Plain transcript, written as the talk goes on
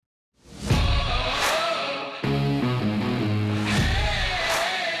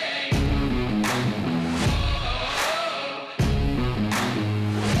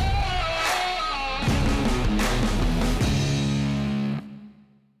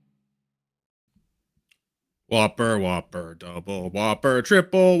Whopper, Whopper, double Whopper,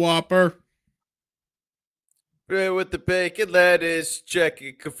 triple Whopper. Bread with the bacon, lettuce, check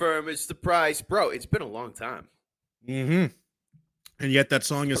it, confirm it's the price. Bro, it's been a long time. Mm-hmm. And yet that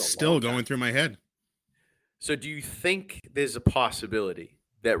song It's is been a still long going time. through my head. So do you think there's a possibility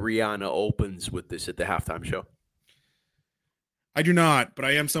that Rihanna opens with this at the halftime show? I do not, but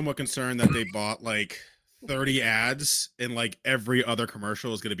I am somewhat concerned that they bought like 30 ads and like every other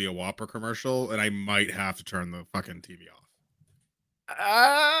commercial is going to be a Whopper commercial, and I might have to turn the fucking TV off.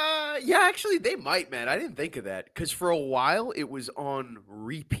 Yeah, actually, they might, man. I didn't think of that because for a while it was on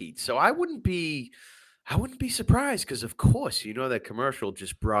repeat. So I wouldn't be surprised because, of course, that commercial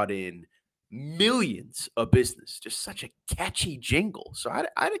just brought in millions of business. Just such a catchy jingle. So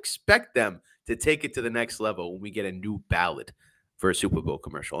I'd expect them to take it to the next level when we get a new ballad for a Super Bowl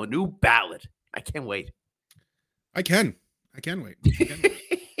commercial. A new ballad. I can't wait. I can wait. I can wait.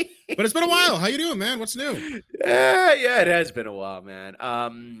 But it's been a while. How you doing, man? What's new? Yeah, it has been a while, man.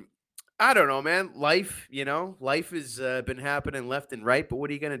 I don't know, man. Life has been happening left and right. But what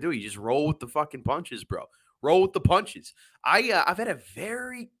are you gonna do? You just roll with the fucking punches, bro. Roll with the punches. I've had a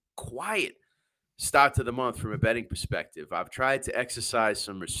very quiet start to the month from a betting perspective. I've tried to exercise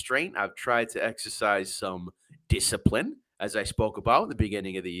some restraint. I've tried to exercise some discipline, as I spoke about in the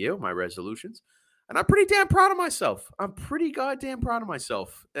beginning of the year, my resolutions. And I'm pretty damn proud of myself. I'm pretty goddamn proud of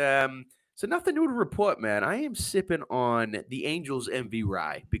myself. So nothing new to report, man. I am sipping on the Angels MV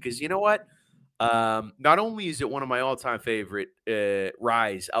Rye because you know what? Not only is it one of my all-time favorite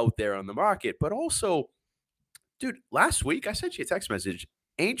ryes out there on the market, but also, dude, last week I sent you a text message.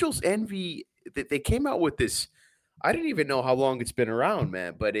 Angels Envy, they came out with this. I didn't even know how long it's been around,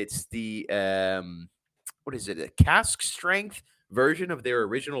 man, but it's the what is it? A cask strength version of their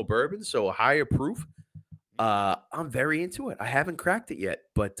original bourbon, so a higher proof. I'm very into it. I haven't cracked it yet,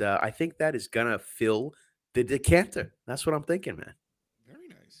 but I think that is gonna fill the decanter. That's what I'm thinking, man. Very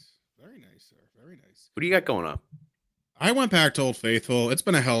nice. Very nice, sir. Very nice. What do you got going on? I went back to Old Faithful. It's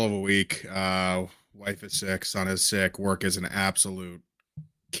been a hell of a week. Wife is sick, son is sick, work is an absolute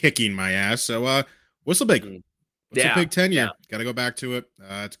kicking my ass. So whistle big. Mm. Whistle Yeah, pig tenure. yeah. Gotta go back to it.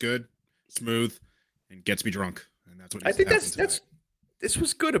 It's good, smooth, and gets me drunk. And that's what I needs to think happen that's tonight. that's this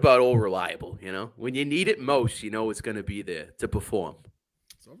was good about All Reliable. When you need it most, it's going to be there to perform.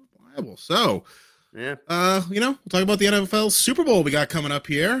 So reliable. So Yeah. we'll talk about the NFL Super Bowl we got coming up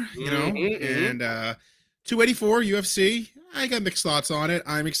here, Mhm. and 284 UFC. I got mixed thoughts on it.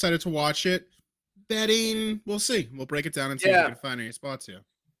 I'm excited to watch it. Betting, we'll see. We'll break it down and see if we Yeah. can find any spots here.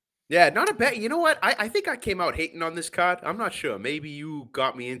 Yeah, not a bad. You know what? I think I came out hating on this card. I'm not sure. Maybe you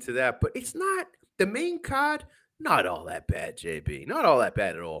got me into that, but it's not the main card. Not all that bad, JB. Not all that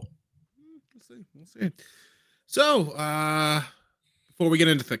bad at all. We'll see. We'll see. So, before we get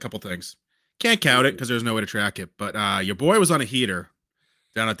into a couple things, can't count it because there's no way to track it. But your boy was on a heater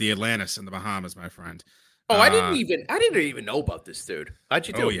down at the Atlantis in the Bahamas, my friend. Oh, I didn't even know about this, dude. How'd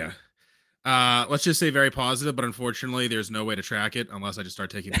you do? Oh yeah. Let's just say very positive, but unfortunately, there's no way to track it unless I just start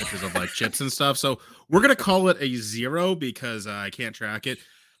taking pictures of like chips and stuff. So we're gonna call it a 0 because I can't track it.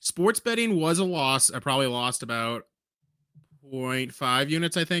 Sports betting was a loss. I probably lost about 0.5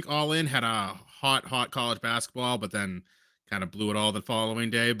 units, I think, all in. Had a hot college basketball, but then kind of blew it all the following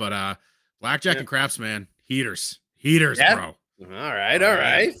day. But blackjack Yeah. and craps, man, heaters, Yeah. bro. All right, Oh, all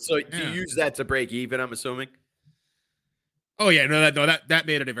yeah. right. So do you Yeah. use that to break even? I'm assuming. Oh yeah, that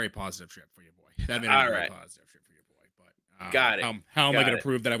made it a very positive trip for your boy. That made it a All very right. positive trip for your boy. But Got it. how am I Got going to it.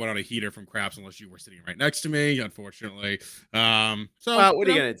 prove that I went on a heater from craps unless you were sitting right next to me? Unfortunately. So Well, what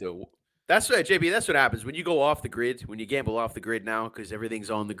are you gonna do? That's what JB. That's what happens when you go off the grid. When you gamble off the grid now, because everything's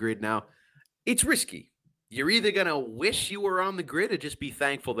on the grid now, it's risky. You're either gonna wish you were on the grid or just be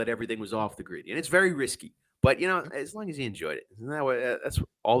thankful that everything was off the grid, and it's very risky. But as long as you enjoyed it, isn't that what, that's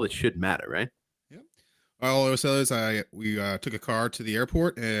all that should matter, right? Yep. All I was saying is we took a car to the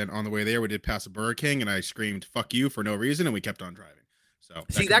airport, and on the way there, we did pass a Burger King, and I screamed "fuck you" for no reason, and we kept on driving. So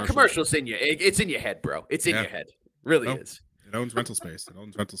See that commercial's in you. It's in your head, bro. It's in Yeah. your head. Really No. is. It owns rental space. It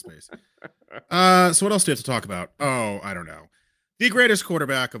owns rental space. So what else do you have to talk about? Oh, I don't know. The greatest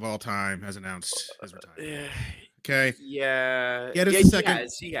quarterback of all time has announced his retirement. Okay. Yeah. He had his Yeah, second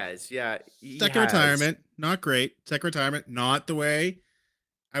He has. Yeah. He second has. retirement. Not great. Second retirement. Not the way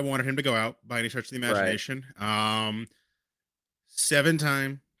I wanted him to go out by any stretch of the Right. imagination.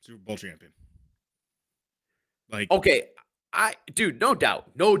 7-time Super Bowl champion. Like, Okay, dude, no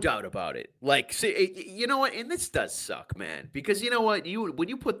doubt about it. Like, see, you know what? And this does suck, man. Because you know what? When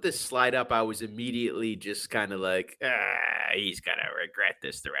you put this slide up, I was immediately just kind of like, he's gonna regret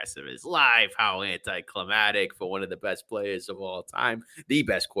this the rest of his life. How anticlimactic for one of the best players of all time, the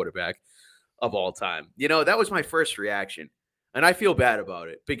best quarterback. of all time. That was my first reaction. And I feel bad about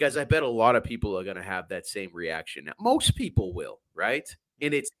it because I bet a lot of people are going to have that same reaction. Now, most people will, right?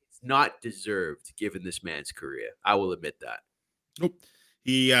 And it's not deserved given this man's career. I will admit that. Nope.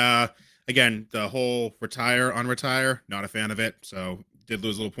 He, again, the whole retire, unretire, not a fan of it. So did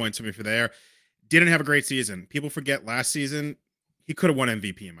lose a little points to me for there. Didn't have a great season. People forget last season, he could have won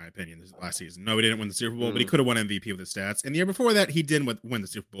MVP, in my opinion, this last season. No, he didn't win the Super Bowl, but he could have won MVP with his stats. And the year before that, he did win the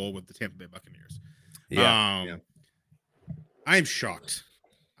Super Bowl with the Tampa Bay Buccaneers. Yeah. I am shocked.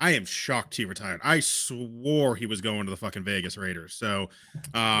 I am shocked he retired. I swore he was going to the fucking Vegas Raiders. So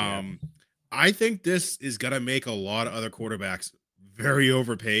I think this is going to make a lot of other quarterbacks very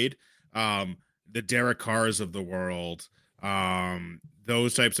overpaid. The Derek Carrs of the world,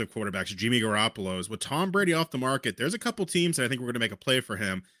 those types of quarterbacks, Jimmy Garoppolo's. With Tom Brady off the market, there's a couple teams that I think we're going to make a play for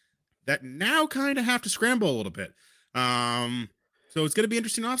him that now kind of have to scramble a little bit. So it's going to be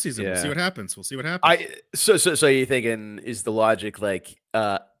interesting offseason. Yeah. We'll see what happens. So you're thinking, is the logic like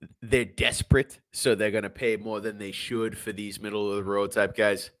they're desperate, so they're going to pay more than they should for these middle of the road type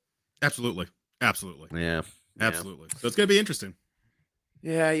guys? Absolutely. Yeah. Absolutely. So it's going to be interesting.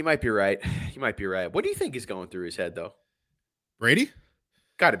 Yeah, you might be right. What do you think is going through his head, though? Brady?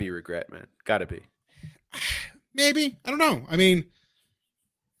 Got to be regret, man. Got to be. Maybe. I don't know. I mean,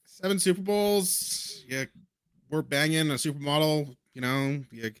 7 Super Bowls. Yeah, we're banging a supermodel.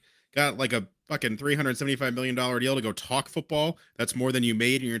 You got like a fucking $375 million deal to go talk football. That's more than you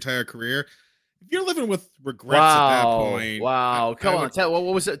made in your entire career. If you're living with regrets at that point. Wow. Come on. What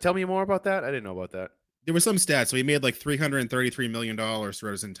was it? Tell me more about that. I didn't know about that. There was some stats. So he made like $333 million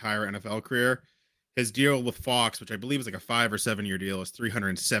throughout his entire NFL career. His deal with Fox, which I believe is like a 5 or 7 year deal, is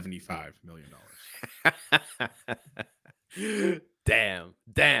 $375 million.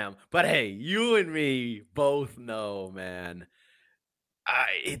 Damn. But hey, you and me both know, man.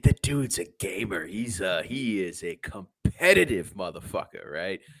 The dude's a gamer. He is a competitive motherfucker,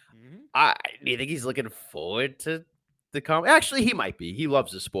 right? Mm-hmm. Do you think he's looking forward to the Actually, he might be. He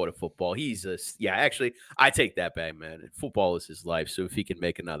loves the sport of football. Actually, I take that back, man. Football is his life. So if he can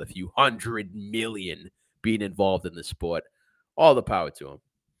make another few $100 million being involved in the sport, all the power to him.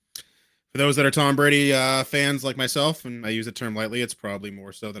 For those that are Tom Brady fans like myself, and I use the term lightly, it's probably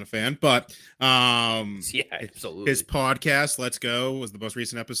more so than a fan, but yeah, absolutely. His podcast, Let's Go, was the most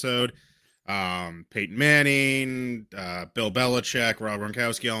recent episode. Peyton Manning, Bill Belichick, Rob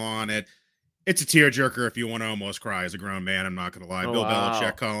Gronkowski all on it. It's a tearjerker if you want to almost cry as a grown man. I'm not going to lie. Bill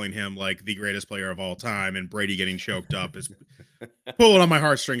Belichick calling him like the greatest player of all time, and Brady getting choked up is pulling on my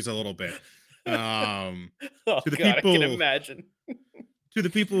heartstrings a little bit. I can imagine. To the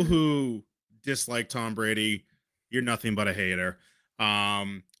people who dislike Tom Brady, you're nothing but a hater.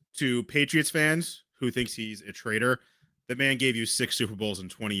 To Patriots fans who thinks he's a traitor, the man gave you 6 Super Bowls in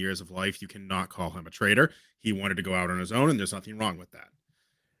 20 years of life. You cannot call him a traitor. He wanted to go out on his own, and there's nothing wrong with that.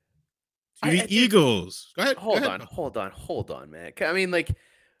 Eagles. Go ahead. Hold on, man. I mean, like,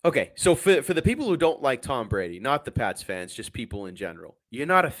 okay, so for the people who don't like Tom Brady, not the Pats fans, just people in general, you're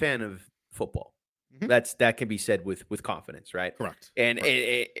not a fan of football. Mm-hmm. That can be said with confidence, right? Correct. And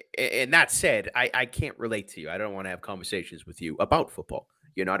that said, I can't relate to you. I don't want to have conversations with you about football.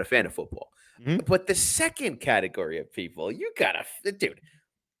 You're not a fan of football. Mm-hmm. But the second category of people, you gotta, dude.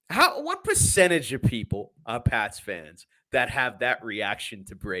 What percentage of people are Pats fans that have that reaction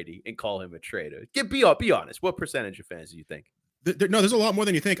to Brady and call him a traitor? Be honest. What percentage of fans do you think? There's a lot more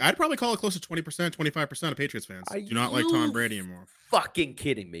than you think. I'd probably call it close to 20%, 25% of Patriots fans do not like Tom Brady anymore. Fucking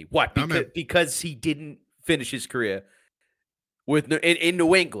kidding me? What? Because he didn't finish his career in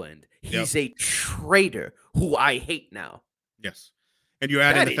New England. He's a traitor who I hate now. Yes. And you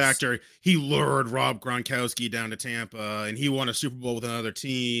add in the factor he lured Rob Gronkowski down to Tampa, and he won a Super Bowl with another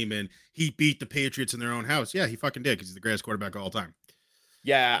team, and he beat the Patriots in their own house. Yeah, he fucking did because he's the greatest quarterback of all time.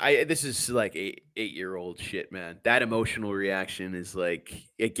 Yeah, this is like 8-year-old shit, man. That emotional reaction is like,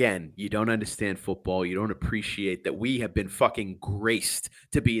 again, you don't understand football. You don't appreciate that we have been fucking graced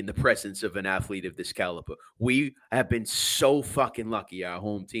to be in the presence of an athlete of this caliber. We have been so fucking lucky, our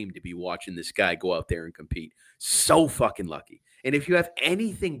home team, to be watching this guy go out there and compete. So fucking lucky. And if you have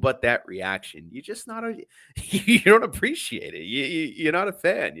anything but that reaction, you're just not you don't appreciate it. You're not a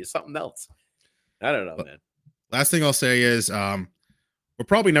fan. You're something else. I don't know, man. Last thing I'll say is, we're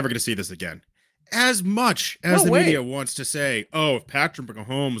probably never going to see this again. As much as media wants to say, oh, if Patrick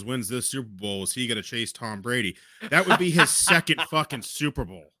Mahomes wins this Super Bowl, is he going to chase Tom Brady? That would be his second fucking Super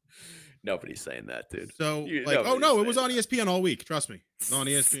Bowl. Nobody's saying that, dude. So, it was on ESPN all week. Trust me. It was on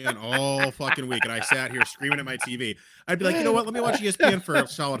ESPN all fucking week. And I sat here screaming at my TV. I'd be like, you know what? Let me watch ESPN for a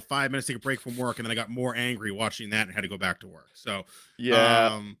solid 5 minutes, take a break from work. And then I got more angry watching that and had to go back to work. So,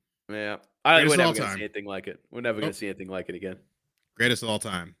 yeah. Yeah. Greatest We're of never all going to see time. anything like it. We're never going Nope. to see anything like it again. Greatest of all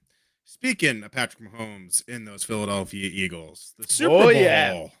time. Speaking of Patrick Mahomes in those Philadelphia Eagles, the Super Oh, Bowl.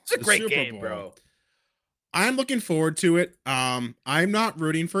 yeah. It's a The great Super game, Bowl. bro. I'm looking forward to it. I'm not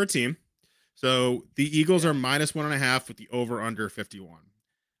rooting for a team. So the Eagles are -1.5 with the over under 51.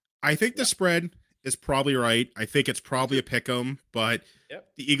 I think the spread is probably right. I think it's probably a pick 'em, but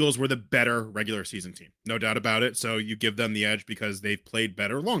the Eagles were the better regular season team. No doubt about it. So you give them the edge because they've played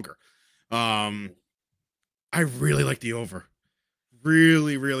better longer. I really like the over.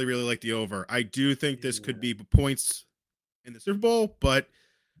 Really, really, really like the over. I do think this could be points in the Super Bowl, but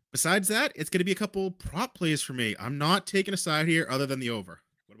besides that, it's going to be a couple prop plays for me. I'm not taking a side here other than the over.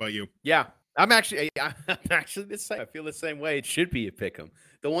 What about you? Yeah, I'm actually the same. I feel the same way. It should be a pick 'em.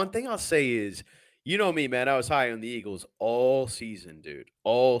 The one thing I'll say is, you know me, man. I was high on the Eagles all season, dude.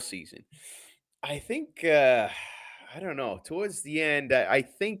 All season. I think I don't know. Towards the end, I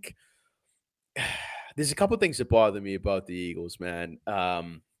think there's a couple things that bother me about the Eagles, man.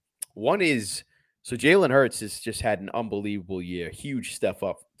 One is so Jalen Hurts has just had an unbelievable year, huge step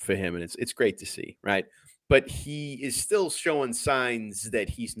up for him, and it's great to see, right? But he is still showing signs that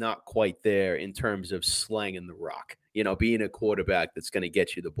he's not quite there in terms of slanging the rock, being a quarterback that's going to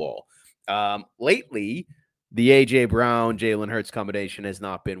get you the ball. Lately, the AJ Brown Jalen Hurts combination has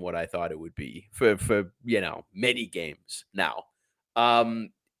not been what I thought it would be for many games now.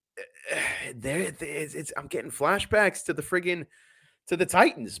 I'm getting flashbacks to the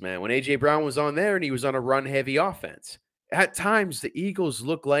Titans, man, when AJ Brown was on there and he was on a run heavy offense. At times, the Eagles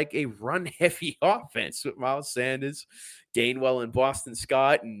look like a run heavy offense with Miles Sanders, Gainwell, and Boston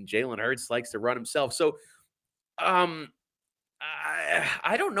Scott, and Jalen Hurts likes to run himself. So, I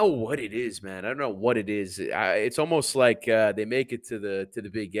don't know what it is, man. I don't know what it is. It's almost like they make it to the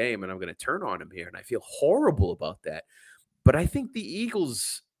big game, and I'm going to turn on them here, and I feel horrible about that. But I think the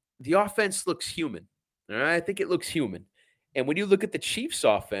Eagles, the offense looks human. All right? I think it looks human. And when you look at the Chiefs'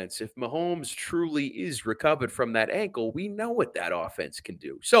 offense, if Mahomes truly is recovered from that ankle, we know what that offense can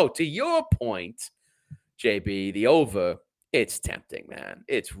do. So, to your point, JB, the over, it's tempting, man.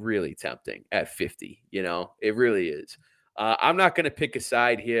 It's really tempting at 50. It really is. I'm not going to pick a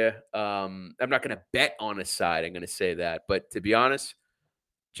side here. I'm not going to bet on a side. I'm going to say that. But to be honest,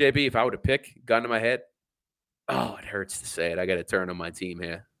 JB, if I were to pick, gun to my head, oh, it hurts to say it. I got to turn on my team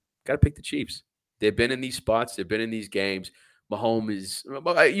here. Got to pick the Chiefs. They've been in these spots. They've been in these games. Mahomes is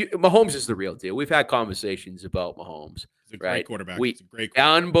the real deal. We've had conversations about Mahomes. He's a great quarterback. He's a great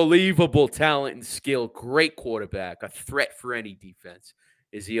quarterback. Unbelievable talent and skill. Great quarterback. A threat for any defense.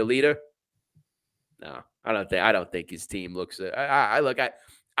 Is he a leader? No, I don't think his team looks. I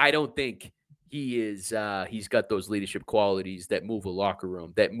don't think he is. He's got those leadership qualities that move a locker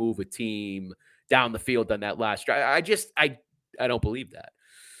room, that move a team down the field on that last drive. I don't believe that.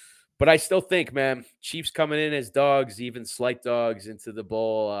 But I still think, man, Chiefs coming in as dogs, even slight dogs into the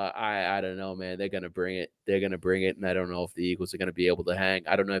bowl. I don't know, man. They're going to bring it. They're going to bring it. And I don't know if the Eagles are going to be able to hang.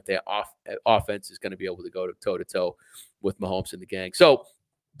 I don't know if their offense is going to be able to go toe-to-toe with Mahomes and the gang. So,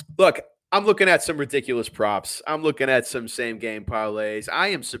 look, I'm looking at some ridiculous props. I'm looking at some same-game parlays. I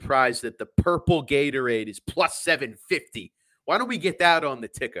am surprised that the purple Gatorade is plus 750. Why don't we get that on the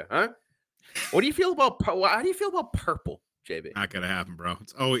ticker, huh? What do you feel about how do you feel about purple, JB? Not gonna happen, bro.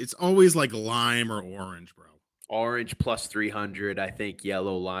 It's always like lime or orange, bro. Orange plus 300. I think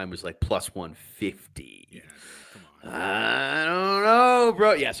yellow lime was like plus 150. Yeah, come on. I don't know,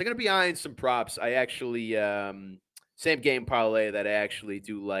 bro. Yeah, so I'm gonna be eyeing some props. I actually same game parlay that I actually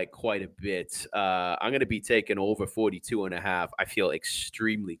do like quite a bit. I'm gonna be taking over 42.5. I feel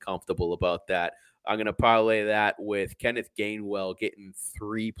extremely comfortable about that. I'm going to parlay that with Kenneth Gainwell getting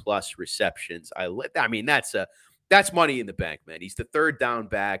 3+ receptions. That's money in the bank, man. He's the third down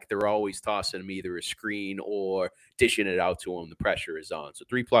back. They're always tossing him either a screen or dishing it out to him. The pressure is on. So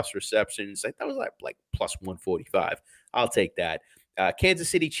 3+ receptions. That was like plus 145. I'll take that. Kansas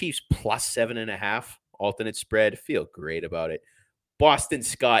City Chiefs plus 7.5 alternate spread. Feel great about it. Boston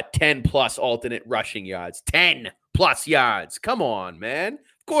Scott 10+ alternate rushing yards. 10+ yards. Come on, man.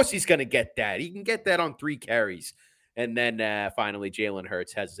 Of course he's going to get that. He can get that on 3 carries. And then finally, Jalen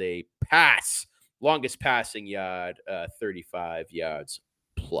Hurts has a longest passing yard, 35 yards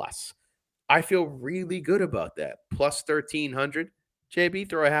plus. I feel really good about that. Plus 1,300. JB,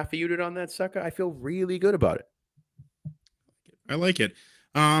 throw a half a unit on that sucker. I feel really good about it. I like it.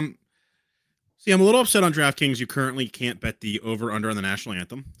 See, I'm a little upset on DraftKings. You currently can't bet the over/under on the national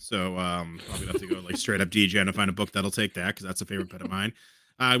anthem, so probably have to go like straight up DGen to find a book that'll take that because that's a favorite bet of mine.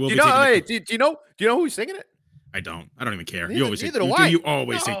 Do you know who's singing it? I don't even care. Neither, you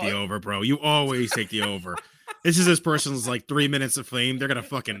always take the over, bro. You always take the over. This is this person's like 3 minutes of fame. They're gonna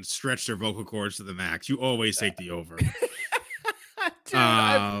fucking stretch their vocal cords to the max. You always take the over. Dude,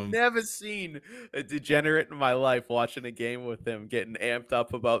 I've never seen a degenerate in my life watching a game with him getting amped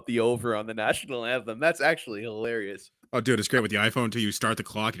up about the over on the national anthem. That's actually hilarious. Oh, dude, it's great with the iPhone too. You start the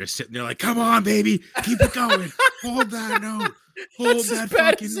clock, you're just sitting there like, come on, baby, keep it going. Hold that note. Hold that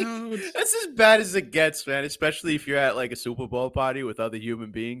fucking note. That's as bad as it gets, man. Especially if you're at like a Super Bowl party with other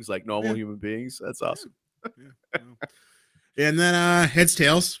human beings, like normal human beings. That's awesome. And then heads,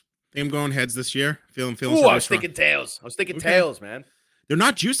 tails. I think I'm going heads this year. Feeling Ooh, I was thinking tails. Tails, man. They're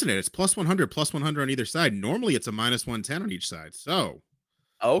not juicing it. It's plus 100 on either side. Normally, it's a minus 110 on each side. So,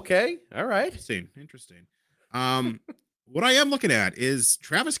 okay, all right. Interesting. What I am looking at is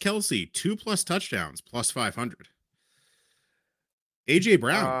Travis Kelce 2+ touchdowns plus 500. AJ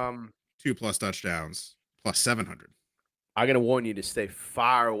Brown 2+ touchdowns plus 700. I'm gonna warn you to stay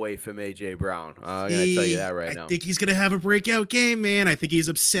far away from AJ Brown. I'm gonna tell you that right now. I think he's gonna have a breakout game, man. I think he's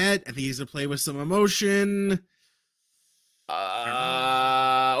upset. I think he's gonna play with some emotion.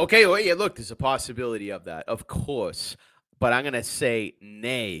 Okay, well, yeah, look, there's a possibility of that, of course. But I'm going to say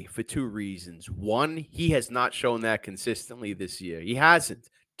nay for two reasons. One, he has not shown that consistently this year. He hasn't.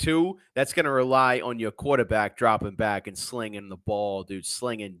 Two, that's going to rely on your quarterback dropping back and slinging the ball, dude,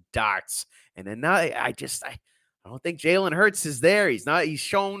 slinging darts. And then I don't think Jalen Hurts is there. He's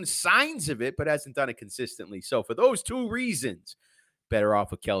shown signs of it, but hasn't done it consistently. So for those two reasons, better off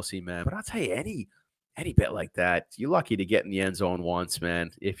with Kelce, man. But I'll tell you, any bet like that, you're lucky to get in the end zone once,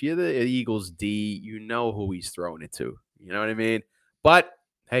 man. If you're the Eagles D, you know who he's throwing it to. You know what I mean? But,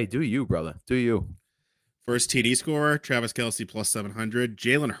 hey, do you, brother. Do you. First TD scorer, Travis Kelce plus 700.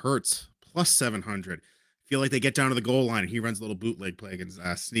 Jalen Hurts plus 700. Feel like they get down to the goal line and he runs a little bootleg play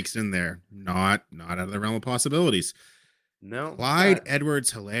and sneaks in there. Not out of the realm of possibilities. No. Clyde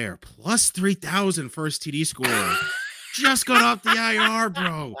Edwards-Helaire plus 3,000 first TD scorer. Just got off the IR,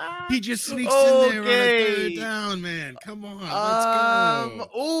 bro. He just sneaks in there on a third down, man. Come on, let's go.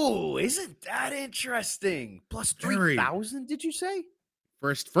 Oh, isn't that interesting? Plus 3,000, did you say?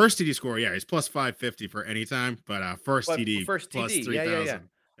 First TD score, yeah. He's plus 550 for any time, but first TD plus 3,000.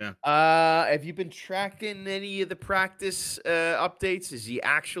 Yeah. Have you been tracking any of the practice updates? Is he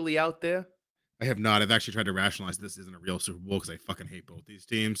actually out there? I have not. I've actually tried to rationalize this isn't a real Super Bowl because I fucking hate both these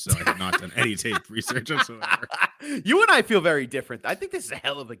teams. So I have not done any tape research whatsoever. You and I feel very different. I think this is a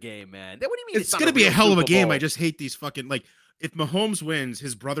hell of a game, man. What do you mean? It's going to be a hell of a game. I just hate these fucking, like, if Mahomes wins,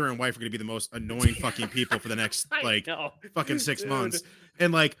 his brother and wife are going to be the most annoying fucking people for the next, fucking 6 months.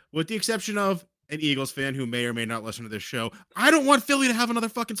 And, like, with the exception of an Eagles fan who may or may not listen to this show, I don't want Philly to have another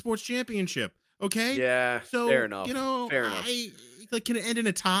fucking sports championship. Okay? Yeah. So, fair enough. Fair enough. Can it end in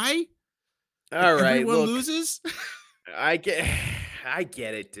a tie? All right. Everyone loses? I get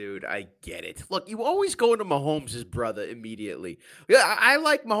it, dude. I get it. Look, you always go into Mahomes' brother immediately. Yeah, I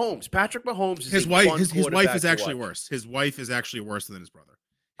like Mahomes. Patrick Mahomes is his wife is actually worse. His wife is actually worse than his brother.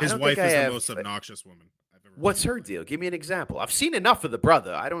 His wife is the most obnoxious woman I've ever What's her deal? Give me an example. I've seen enough of the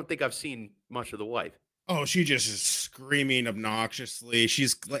brother. I don't think I've seen much of the wife. Oh, she just is screaming obnoxiously.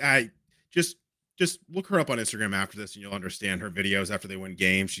 She's just look her up on Instagram after this and you'll understand her videos after they win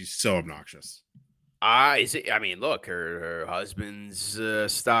games. She's so obnoxious. Look, her husband's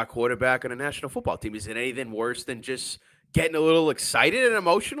star quarterback on a national football team. Is it anything worse than just getting a little excited and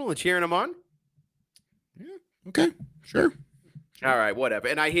emotional and cheering him on? Yeah. Okay. Sure. All right. Whatever.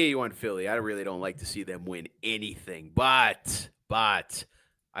 And I hear you on Philly. I really don't like to see them win anything. But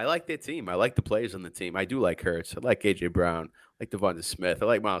I like their team. I like the players on the team. I do like Hurts. I like AJ Brown. I like Devonta Smith. I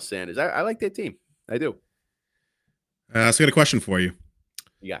like Miles Sanders. I like their team. I do. So I got a question for you.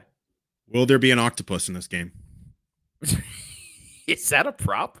 Yeah. Will there be an octopus in this game? Is that a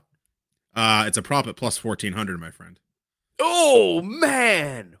prop? It's a prop at plus 1,400, my friend. Oh,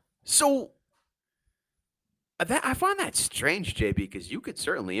 man. So I find that strange, JB, because you could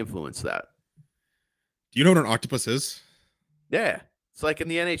certainly influence that. Do you know what an octopus is? Yeah. It's like in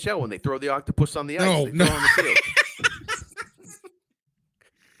the NHL when they throw the octopus on the ice. No. On the field.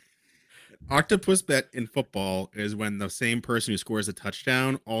 Octopus bet in football is when the same person who scores a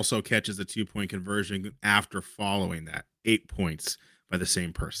touchdown also catches a 2-point conversion after following that 8 points by the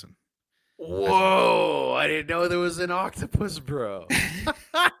same person. Whoa, I didn't know there was an octopus, bro.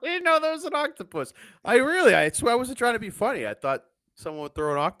 I didn't know there was an octopus. I swear I wasn't trying to be funny. I thought someone would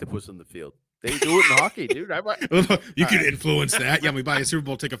throw an octopus in the field. They do it in hockey, dude. You can influence that. Yeah, we buy a Super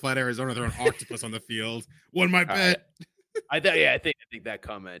Bowl ticket, fly to Arizona, throw an octopus on the field. Won my bet. I think that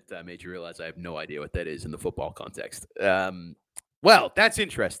comment made you realize I have no idea what that is in the football context. Well, that's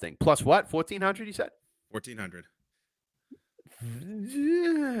interesting. Plus what? 1,400, you said? 1,400.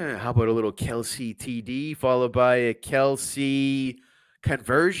 How about a little Kelsey TD followed by a Kelsey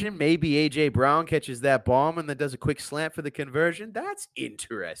conversion? Maybe AJ Brown catches that bomb and then does a quick slant for the conversion. That's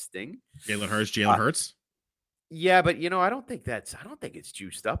interesting. Jalen Hurts. Yeah, but I don't think it's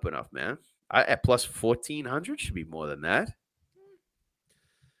juiced up enough, man. At plus 1,400 should be more than that.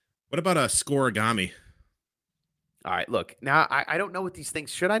 What about a scoregami? All right, look. Now I don't know what these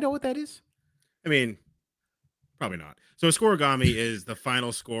things. Should I know what that is? I mean, probably not. So a scoregami is the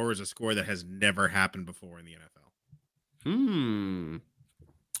final score is a score that has never happened before in the NFL.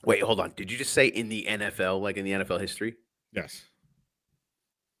 Wait, hold on. Did you just say in the NFL, like in the NFL history? Yes.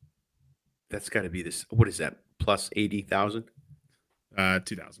 That's got to be this. What is that? Plus 80,000?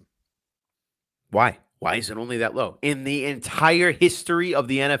 2,000. Why? Why is it only that low? In the entire history of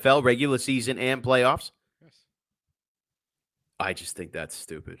the NFL, regular season and playoffs? Yes. I just think that's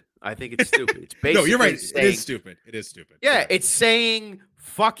stupid. I think it's stupid. It's basically no, you're right. Saying, it is stupid. It is stupid. Yeah, it's saying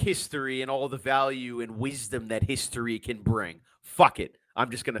fuck history and all the value and wisdom that history can bring. Fuck it.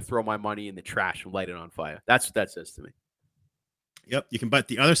 I'm just going to throw my money in the trash and light it on fire. That's what that says to me. Yep. You can bet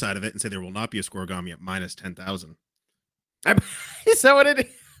the other side of it and say there will not be a scoregami at minus 10,000. Is that what it is?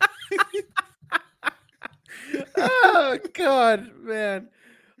 Oh, God, man.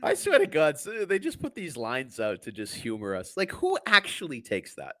 I swear to God, they just put these lines out to just humor us. Like, who actually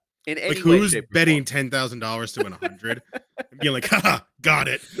takes that? In any like, way, who's betting $10,000 to win 100? And being like, haha, got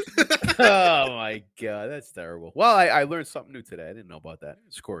it. Oh, my God. That's terrible. Well, I learned something new today. I didn't know about that.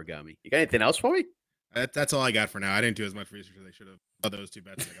 Scoregami. You got anything else for me? That's all I got for now. I didn't do as much research as I should have. Those two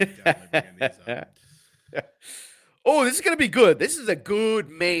bets. Oh, this is going to be good. This is a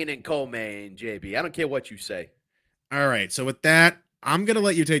good main and co-main, JB. I don't care what you say. All right. So with that, I'm going to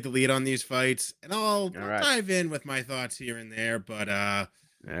let you take the lead on these fights, and I'll dive in with my thoughts here and there. But, all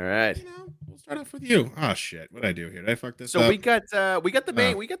right. We'll start off with you. Oh, shit. What did I do here? Did I fuck this up? So we got the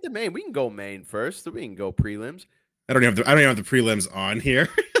main. We got the main. We can go main first. We can go prelims. I don't even have the prelims on here.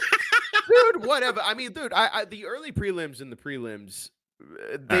 Dude, whatever. I mean, dude, the early prelims and the prelims,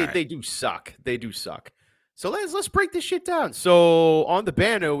 they do suck. They do suck. So let's break this shit down. So on the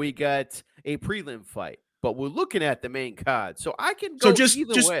banner, we got a prelim fight, but we're looking at the main card. So I can go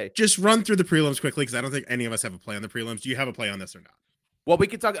either way. Just run through the prelims quickly because I don't think any of us have a play on the prelims. Do you have a play on this or not? Well, we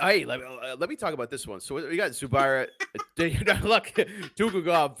can talk. Hey, let me talk about this one. So we got Zubaira, look,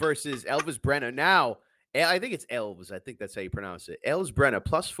 Tukhugov versus Elvis Brenner. Now, I think it's Elvis. I think that's how you pronounce it. Elvis Brenner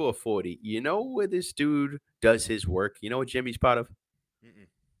plus 440. You know where this dude does his work? You know what Jimmy's part of?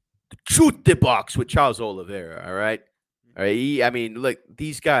 The Truth the Box with Charles Oliveira. All right. All right. I mean, look,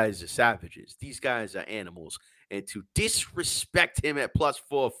 these guys are savages. These guys are animals. And to disrespect him at plus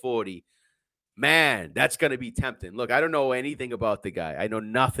 440, man, that's going to be tempting. Look, I don't know anything about the guy. I know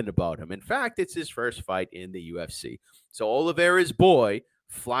nothing about him. In fact, it's his first fight in the UFC. So Oliveira's boy,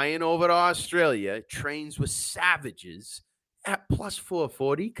 flying over to Australia, trains with savages at plus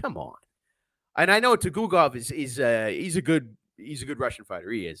 440. Come on. And I know Tukhugov is a good Russian fighter.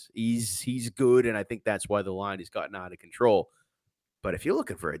 He is. He's good, and I think that's why the line has gotten out of control. But if you're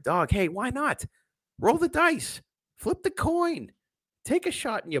looking for a dog, hey, why not? Roll the dice. Flip the coin. Take a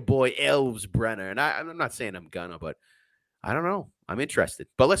shot in your boy Elvis Brenner. And I'm not saying I'm gonna, but I don't know. I'm interested.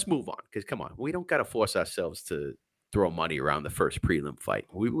 But let's move on, because come on, we don't got to force ourselves to throw money around the first prelim fight.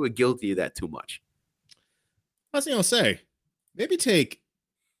 We were guilty of that too much. Last thing I'll say, maybe take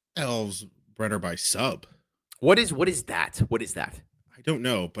Elvis Brenner by sub. What is that? What is that? I don't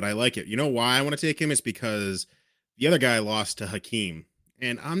know, but I like it. You know why I want to take him? It's because the other guy lost to Hakeem,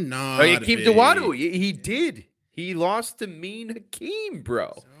 and I'm not. Oh, Hakeem Dawodu. He did. He lost to Mean Hakeem,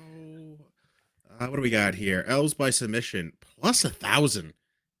 bro. So, what do we got here? Elves by submission plus 1,000.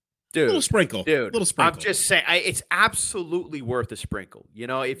 Dude, little sprinkle. I'm just saying, it's absolutely worth a sprinkle. You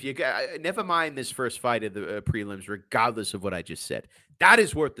know, if you never mind this first fight of the prelims, regardless of what I just said, that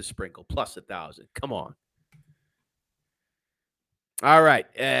is worth the sprinkle plus 1,000. Come on. All right,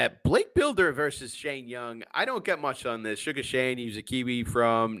 Blake Bilder versus Shane Young. I don't get much on this. Sugar Shane, he's a Kiwi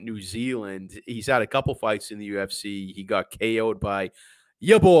from New Zealand. He's had a couple fights in the UFC. He got KO'd by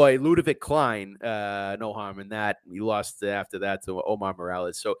your boy, Ludovic Klein. No harm in that. He lost after that to Omar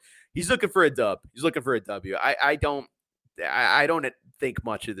Morales. So he's looking for a dub. He's looking for a W. I don't think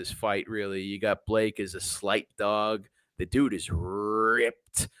much of this fight, really. You got Blake as a slight dog. The dude is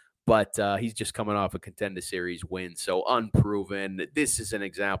ripped. But he's just coming off a Contender Series win, so unproven. This is an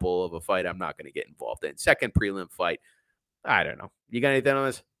example of a fight I'm not going to get involved in. Second prelim fight, I don't know. You got anything on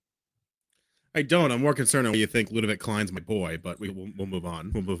this? I don't. I'm more concerned on what you think Ludovic Klein's my boy, but we'll move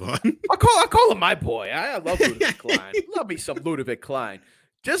on. We'll move on. I'll call him my boy. I love Ludovic Klein. Love me some Ludovic Klein.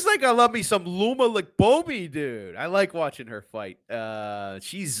 Just like I love me some Luma Likbomi, dude. I like watching her fight.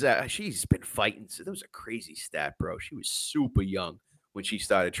 She's been fighting. So that was a crazy stat, bro. She was super young when she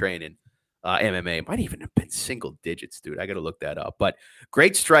started training MMA. Might even have been single digits, dude. I got to look that up. But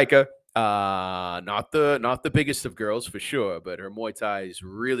great striker. Not the biggest of girls for sure, but her Muay Thai is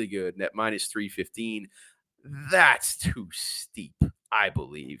really good. Net minus 315. That's too steep, I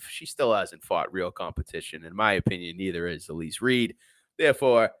believe. She still hasn't fought real competition. In my opinion, neither is Elise Reed.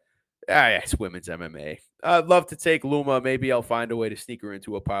 Therefore, it's women's MMA. I'd love to take Luma. Maybe I'll find a way to sneak her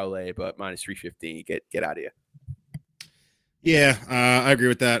into a parlay, but minus 315. Get out of here. Yeah, I agree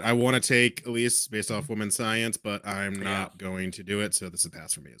with that. I want to take Elise based off women's science, but I'm not going to do it. So this is a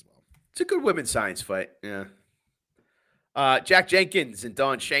pass for me as well. It's a good women's science fight. Yeah. Jack Jenkins and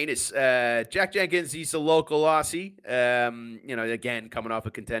Don Shainis. Jack Jenkins, he's a local Aussie. Again, coming off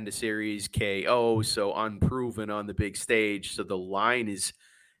a Contender Series KO, so unproven on the big stage. So the line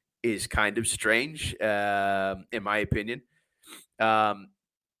is kind of strange, in my opinion. Don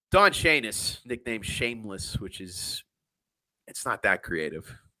Shainis, nicknamed Shameless, which is it's not that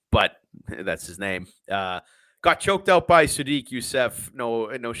creative, but that's his name. Got choked out by Sadiq Youssef.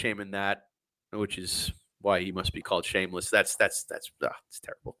 No shame in that, which is why he must be called Shameless. That's it's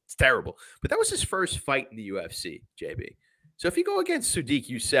terrible. It's terrible. But that was his first fight in the UFC, JB. So if you go against Sadiq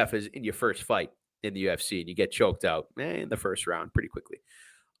Youssef as in your first fight in the UFC and you get choked out in the first round pretty quickly,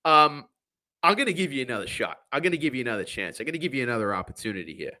 I'm going to give you another shot. I'm going to give you another chance. I'm going to give you another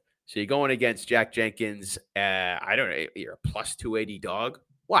opportunity here. So you're going against Jack Jenkins. I don't know. You're a plus 280 dog.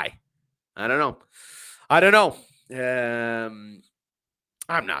 Why? I don't know.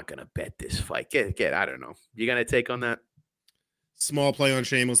 I'm not going to bet this fight. Get. I don't know. You going to take on that? Small play on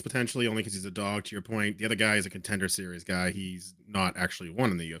Shameless potentially, only because he's a dog, to your point. The other guy is a Contender Series guy. He's not actually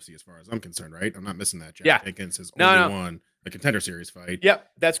won in the UFC as far as I'm concerned, right? I'm not missing that. Jack Jenkins has only won a Contender Series fight.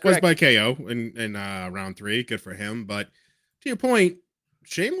 Yep, that's correct. Was by KO in round 3. Good for him. But to your point,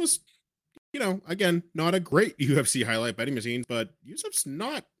 Shameless, again, not a great UFC highlight betting machine, but Yusuf's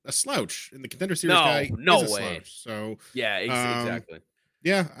not a slouch. In the Contender Series guy no is a way. Slouch. So yeah, exactly.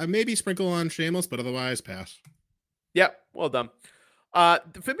 Yeah, I maybe sprinkle on Shameless, but otherwise pass. Yep, well done.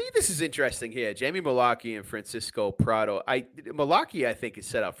 For me, this is interesting here. Jamie Mullarkey and Francisco Prado. Mullarkey, I think, is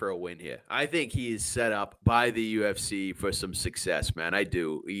set up for a win here. I think he is set up by the UFC for some success, man. I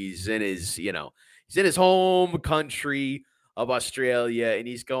do. He's in his home country of Australia, and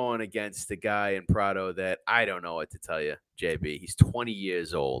he's going against a guy in Prado that I don't know what to tell you, JB. He's 20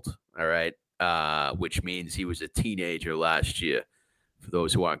 years old, all right, which means he was a teenager last year. For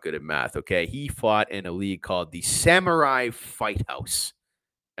those who aren't good at math, okay? He fought in a league called the Samurai Fight House.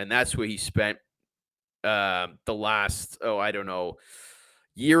 And that's where he spent the last,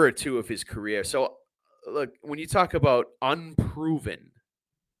 year or two of his career. So, look, when you talk about unproven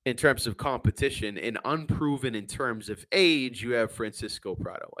in terms of competition and unproven in terms of age, you have Francisco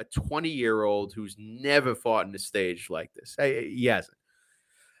Prado, a 20-year-old who's never fought in a stage like this. He hasn't.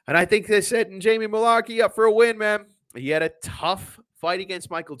 And I think they're setting Jamie Mullarkey up for a win, man. He had a tough fight against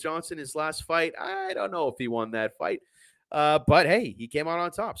Michael Johnson his last fight. I don't know if he won that fight. But hey, he came out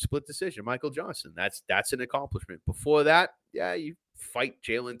on top. Split decision, Michael Johnson. That's an accomplishment. Before that, you fight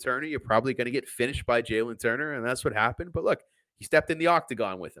Jalen Turner. You're probably going to get finished by Jalen Turner, and that's what happened. But look, he stepped in the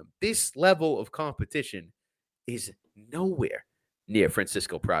octagon with him. This level of competition is nowhere near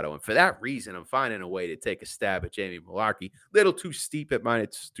Francisco Prado. And for that reason, I'm finding a way to take a stab at Jamie Mullarkey. Little too steep at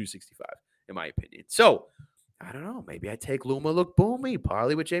minus 265, in my opinion. So, I don't know. Maybe I take Luma Likbomi,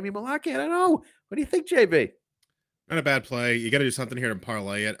 parlay with Jamie Mullarkey. I don't know. What do you think, JB? Not a bad play. You got to do something here to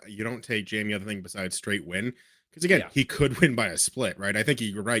parlay it. You don't take Jamie other thing besides straight win. Because, again, he could win by a split, right? I think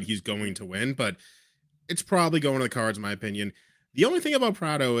you're right. He's going to win, but it's probably going to the cards, in my opinion. The only thing about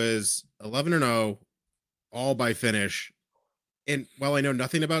Prado is 11-0, all by finish. And while I know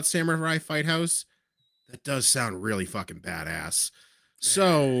nothing about Samurai Fight House, that does sound really fucking badass.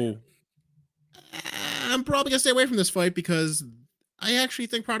 So I'm probably going to stay away from this fight because I actually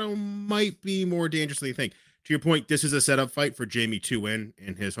think Prado might be more dangerous than you think. To your point, this is a setup fight for Jamie to win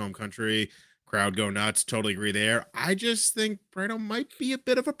in his home country. Crowd go nuts. Totally agree there. I just think Prado might be a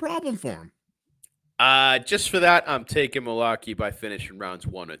bit of a problem for him. Just for that, I'm taking Mullarkey by finish in rounds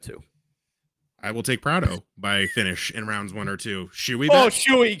 1 or 2. I will take Prado by finish in rounds 1 or 2. Shuey bet? Oh,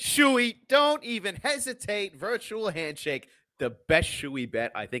 Shuey. Don't even hesitate. Virtual handshake. The best Shuey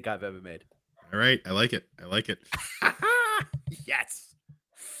bet I think I've ever made. All right. I like it. Yes.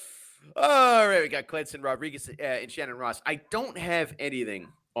 All right. We got Clemson Rodriguez and Shannon Ross. I don't have anything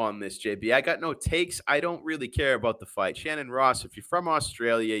on this, JB. I got no takes. I don't really care about the fight. Shannon Ross, if you're from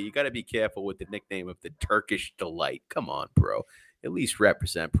Australia, you got to be careful with the nickname of the Turkish Delight. Come on, bro. at least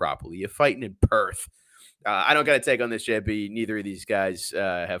represent properly. You're fighting in Perth. I don't got to take on this, JB. Neither of these guys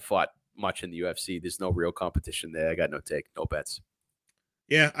have fought much in the UFC. There's no real competition there. I got no take, no bets.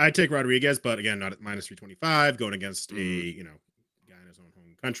 Yeah, I take Rodriguez, but again, not at minus 325, going against a guy in his own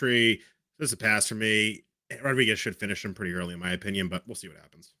home country. This is a pass for me. Rodriguez should finish him pretty early, in my opinion, but we'll see what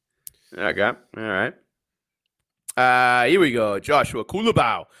happens. Okay, all right. Here we go. Joshua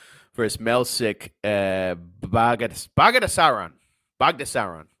Kulabau versus Melsik Bagdasaryan.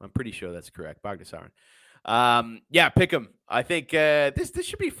 Bagdasaryan. I'm pretty sure that's correct. Bagdasaryan. Yeah, pick him. I think this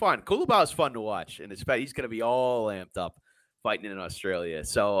should be fun. Kulabau is fun to watch, and he's going to be all amped up fighting in Australia.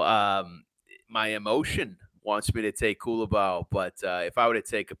 So my emotion wants me to take Kulabau, but if I were to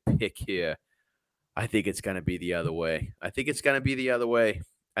take a pick here, I think it's going to be the other way.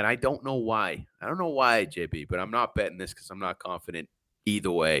 And I don't know why. JB, but I'm not betting this because I'm not confident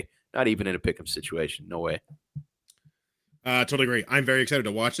either way. Not even in a pick'em situation. No way. Totally agree. I'm very excited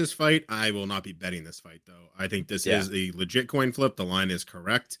to watch this fight. I will not be betting this fight, though. I think this is a legit coin flip. The line is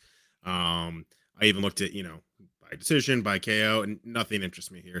correct. I even looked at, by decision, by KO, and nothing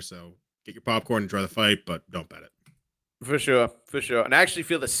interests me here. So get your popcorn, enjoy the fight, but don't bet it. For sure. And I actually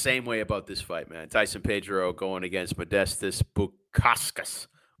feel the same way about this fight, man. Tyson Pedro going against Modestas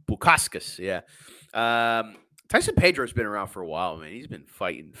Bukauskas, yeah. Tyson Pedro's been around for a while, man. He's been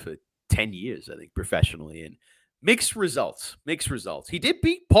fighting for 10 years, I think, professionally, and mixed results. He did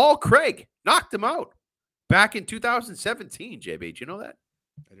beat Paul Craig, knocked him out back in 2017, JB. Did you know that?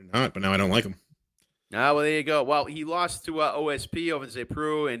 I did not, but now I don't like him. Ah, well, there you go. Well, he lost to OSP over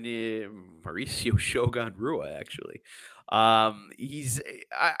Zepru and Mauricio Shogun Rua, actually. I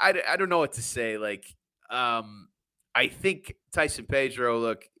don't know what to say. I think Tyson Pedro,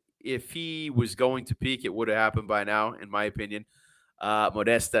 look, if he was going to peak, it would have happened by now, in my opinion.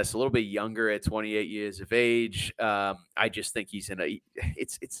 Modestas, a little bit younger at 28 years of age. I just think he's I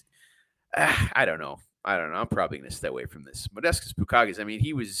don't know. I'm probably going to stay away from this. Modestas Bukauskas, I mean,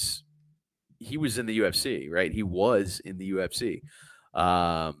 he was in the UFC, right? He was in the UFC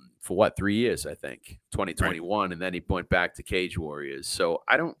for 3 years, I think, 2021, right. And then he went back to Cage Warriors. So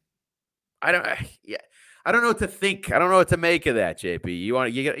I don't know what to think. I don't know what to make of that, JP. You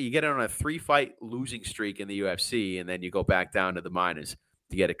get on a 3-fight losing streak in the UFC, and then you go back down to the minors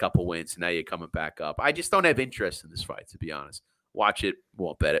to get a couple wins, and now you're coming back up. I just don't have interest in this fight, to be honest. Watch it,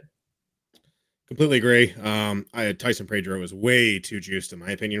 won't bet it. Completely agree. Tyson Pedro was way too juiced, in my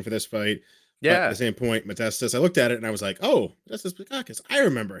opinion, for this fight. Yeah. But at the same point, Modestas, I looked at it and I was like, oh, Modestas Bukauskas. I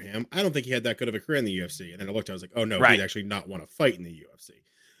remember him. I don't think he had that good of a career in the UFC. And then I looked, I was like, oh, no, right. He'd actually not want to fight in the UFC.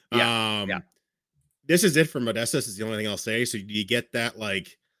 Yeah. This is it for Modestas is the only thing I'll say. So you get that,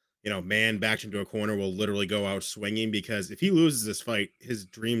 man backed into a corner will literally go out swinging, because if he loses this fight, his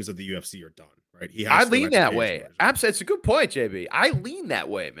dreams of the UFC are done, right? I lean that way. Absolutely. It's a good point, JB. I lean that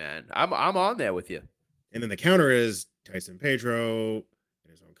way, man. I'm on there with you. And then the counter is Tyson Pedro in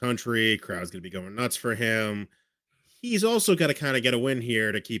his own country. Crowd's going to be going nuts for him. He's also got to kind of get a win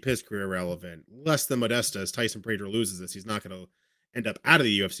here to keep his career relevant. Less than Modestas. Tyson Pedro loses this, he's not going to end up out of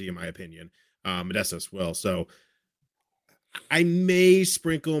the UFC, in my opinion. Modestas will. So I may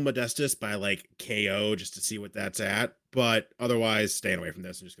sprinkle Modestas by KO just to see what that's at, but otherwise staying away from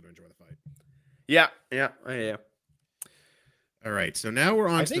this and just going to enjoy the fight. Yeah. All right. So now we're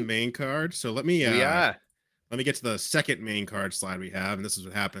on to the main card. So let me get to the second main card slide we have. And this is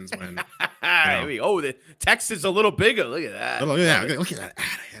what happens when, the text is a little bigger. Look at that. Look at that.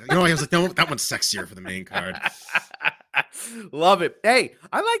 I was like, no, that one's sexier for the main card. Love it. Hey,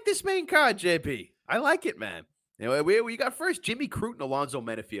 I like this main card, JP. I like it, man. We got first Jimmy Crute and Alonzo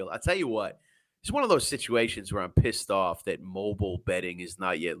Menifield. I'll tell you what, it's one of those situations where I'm pissed off that mobile betting is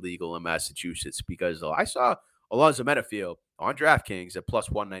not yet legal in Massachusetts, because I saw Alonzo Menifield on DraftKings at plus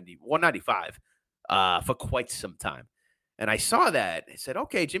 195 for quite some time. And I saw that. I said,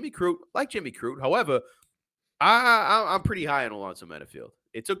 okay, Jimmy Crute. However, I'm pretty high on Alonzo Menifield.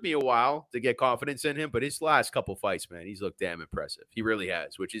 It took me a while to get confidence in him, but his last couple fights, man, he's looked damn impressive. He really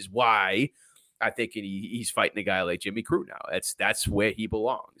has, which is why I think he's fighting a guy like Jimmy Crute now. That's where he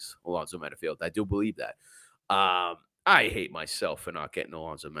belongs, Alonzo Menifield. I do believe that. I hate myself for not getting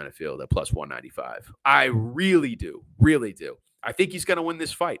Alonzo Menifield at plus 195. I really do. I think he's going to win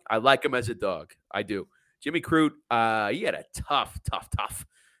this fight. I like him as a dog. I do. Jimmy Crute, he had a tough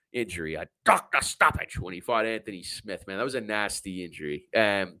injury, a doctor stoppage when he fought Anthony Smith, man. That was a nasty injury.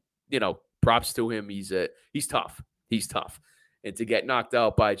 Props to him. He's tough. And to get knocked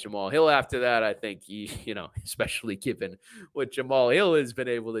out by Jamal Hill after that, I think especially given what Jamal Hill has been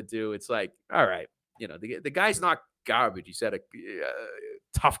able to do, it's like, all right, the guy's not garbage. He's had a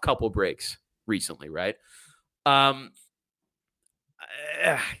tough couple breaks recently, right?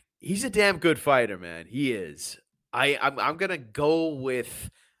 He's a damn good fighter, man. He is. I'm gonna go with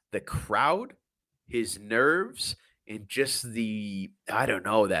the crowd, his nerves, and just the I don't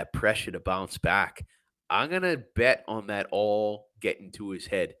know that pressure to bounce back. I'm gonna bet on that all getting to his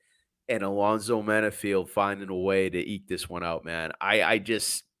head, and Alonzo Menifield finding a way to eke this one out, man. I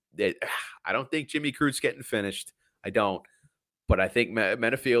don't think Jimmy Crute's getting finished. I don't. But I think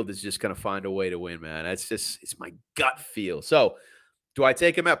Menifield is just going to find a way to win, man. It's my gut feel. So, do I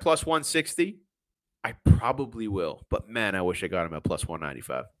take him at plus 160? I probably will. But man, I wish I got him at plus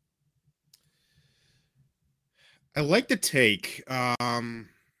 195. I like the take. I'm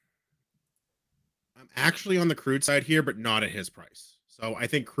actually on the Crute side here, but not at his price. So I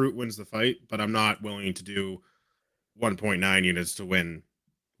think Crute wins the fight, but I'm not willing to do 1.9 units to win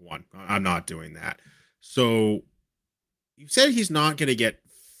one. I'm not doing that. So you said he's not going to get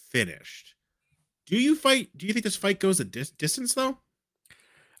finished. Do you think this fight goes a distance though?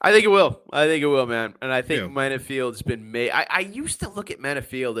 I think it will. I think it will, man. And I think Yeah. Menifield's been made. I used to look at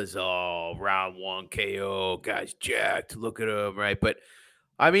Menifield as, round one KO, guy's jacked. Look at him, right? But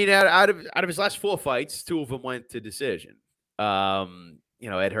I mean, out of his last 4 fights, 2 of them went to decision.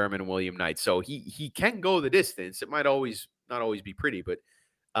 Ed Herman and William Knight. So he can go the distance. It might not always be pretty, but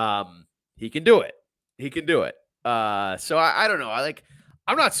he can do it. He can do it. So I don't know.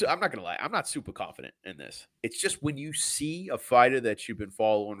 I'm not gonna lie. I'm not super confident in this. It's just when you see a fighter that you've been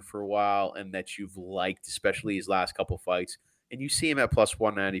following for a while and that you've liked, especially his last couple fights, and you see him at plus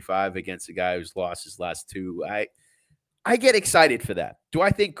 195 against a guy who's lost his last 2. I get excited for that. Do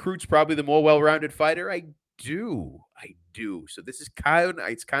I think Crute's probably the more well-rounded fighter? I do. So this is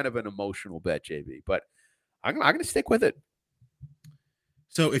kind of an emotional bet, JB, but I'm gonna stick with it.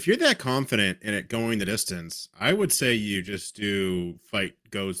 So if you're that confident in it going the distance, I would say you just do fight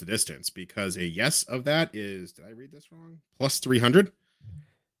goes the distance, because a yes of that is, did I read this wrong? Plus 300.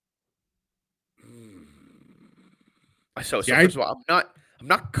 So first of all, I'm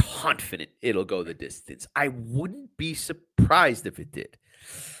not confident it'll go the distance. I wouldn't be surprised if it did.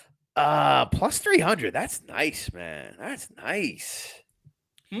 Plus 300. That's nice, man. That's nice.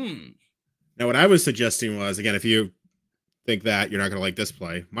 Now, what I was suggesting was, again, if you think that you're not going to like this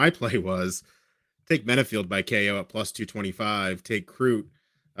play, my play was take Menifield by KO at plus 225, take Crute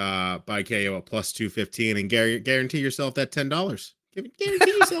by KO at plus 215, and guarantee yourself that $10.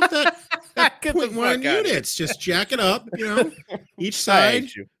 Guarantee yourself that 0.1 units. Just jack it up, each side,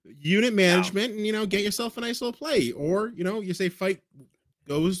 unit management, and, get yourself a nice little play. Or, you say fight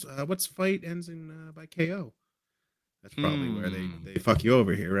goes, what's fight ends in by KO? That's probably where they fuck you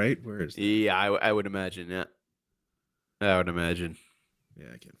over here, right? Where is that? Yeah, I would imagine, yeah. I would imagine. Yeah,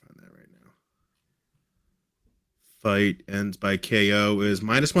 I can't find that right now. Fight ends by KO is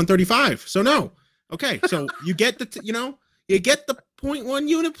minus 135. So no. Okay, so you get you get the 0.1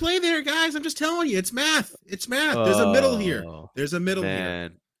 unit play there, guys. I'm just telling you, it's math. It's math. There's a middle here. There's a middle here.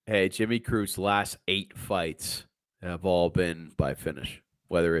 Hey, Jimmy Crute's last 8 fights have all been by finish,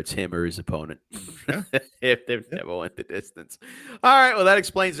 whether it's him or his opponent. Yeah. If they've never went the distance. All right, well, that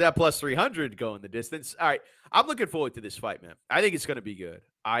explains that plus 300 going the distance. All right, I'm looking forward to this fight, man. I think it's going to be good.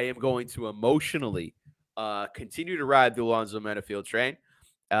 I am going to emotionally continue to ride the Alonzo Menifield train,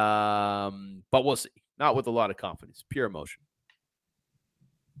 but we'll see. Not with a lot of confidence, pure emotion.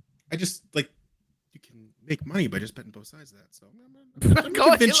 I just you can make money by just betting both sides of that. So I'm go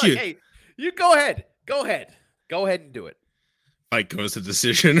convince you. Hey, you go ahead. Go ahead and do it. Fight goes to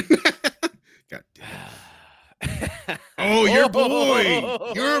decision. God damn. Oh, your boy.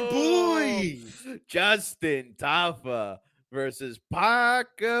 Justin Tafa versus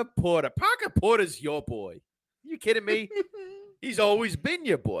Parker Porter. Parker Porter's your boy. You kidding me? He's always been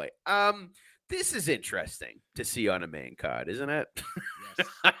your boy. This is interesting to see on a main card, isn't it? Yes.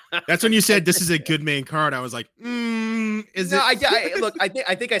 That's when you said this is a good main card. I was like, is it? Look, I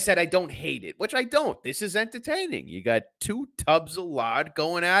think I said I don't hate it, which I don't. This is entertaining. You got 2 tubs of lard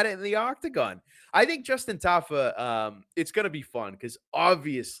going at it in the octagon. I think Justin Tafa, it's going to be fun because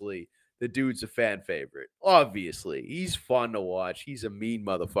obviously the dude's a fan favorite. Obviously, he's fun to watch. He's a mean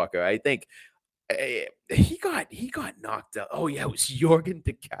motherfucker. I think he got knocked out. Oh yeah, it was Jorgen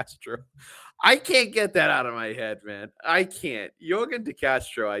De Castro. I can't get that out of my head, man. I can't. Jorgen De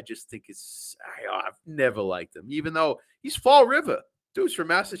Castro, I just think I've never liked him, even though he's Fall River. Dude's from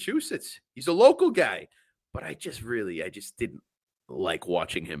Massachusetts. He's a local guy, but I just didn't like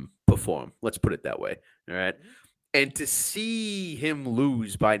watching him perform. Let's put it that way. All right. And to see him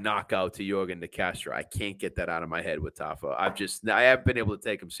lose by knockout to Jorgen De Castro, I can't get that out of my head with Tafa. I haven't been able to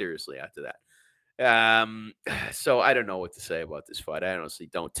take him seriously after that. So I don't know what to say about this fight. I honestly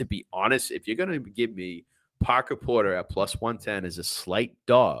don't. To be honest, if you're going to give me Parker Porter at plus 110 is a slight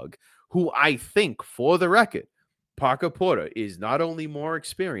dog who I think, for the record, Parker Porter is not only more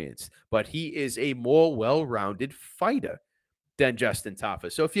experienced, but he is a more well-rounded fighter than Justin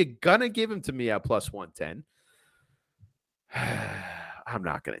Tafa. So if you're going to give him to me at plus 110, I'm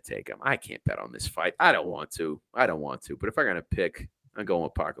not going to take him. I can't bet on this fight. I don't want to. But if I'm going to pick, I'm going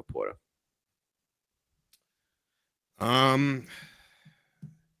with Parker Porter.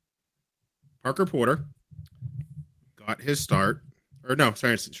 Parker Porter got his start. Or no,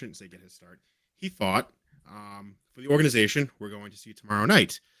 sorry, I shouldn't say get his start. He fought for the organization we're going to see tomorrow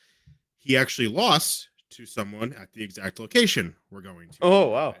night. He actually lost to someone at the exact location we're going to. Oh,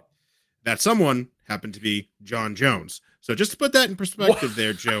 wow. That someone happened to be John Jones. So just to put that in perspective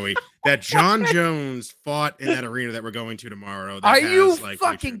there, Joey, that John Jones fought in that arena that we're going to tomorrow. Are you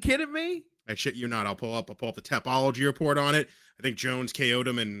fucking kidding me? I shit you not. I'll pull up the Tapology report on it. I think Jones KO'd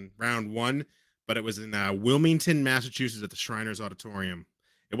him in round 1, but it was in Wilmington, Massachusetts at the Shriners Auditorium.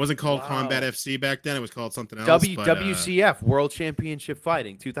 It wasn't called Combat FC back then. It was called something else. WCF, World Championship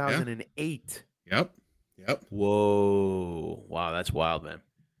Fighting, 2008. Yep. Whoa. Wow, that's wild, man.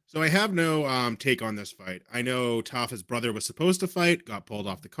 So I have no take on this fight. I know Tafa's brother was supposed to fight, got pulled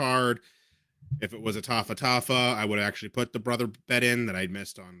off the card. If it was a Tafa, I would have actually put the brother bet in that I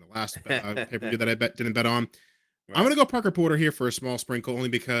missed on the last pay-per-view that I didn't bet on. Right. I'm going to go Parker Porter here for a small sprinkle, only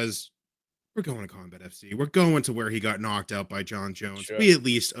because we're going to Combat FC. We're going to where he got knocked out by John Jones. Sure. We at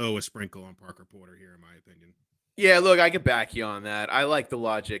least owe a sprinkle on Parker Porter here, in my opinion. Yeah, look, I can back you on that. I like the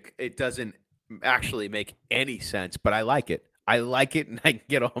logic. It doesn't actually make any sense, but I like it. And I can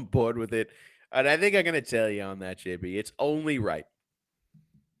get on board with it. And I think I'm going to tell you on that, JB. It's only right.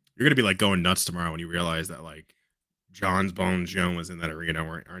 You're going to be like going nuts tomorrow when you realize that like John's Bones Jones was in that arena,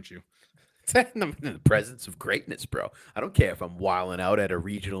 aren't you? In the presence of greatness, bro. I don't care if I'm wilding out at a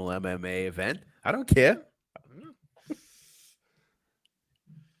regional MMA event. I don't care.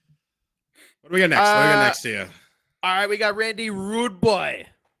 What do we got next? What do we got next to you? All right, we got Randy Rude Boy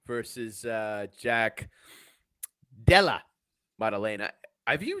versus Jack Della Maddalena.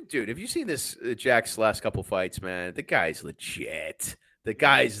 Have you seen this Jack's last couple fights, man? The guy's legit. The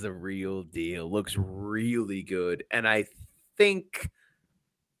guy's the real deal. Looks really good. And I think,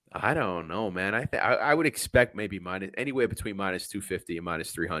 I don't know, man. I would expect maybe anywhere between minus 250 and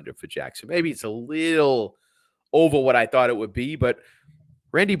minus 300 for Jack. So maybe it's a little over what I thought it would be. But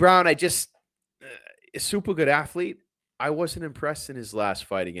Randy Brown, a super good athlete. I wasn't impressed in his last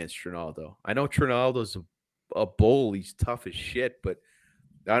fight against Trinaldo. I know Trinaldo's a bull. He's tough as shit, but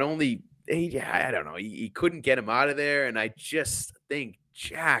I don't know. He couldn't get him out of there. And I just think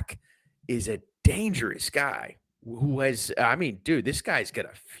Jack is a dangerous guy who has, dude, this guy's got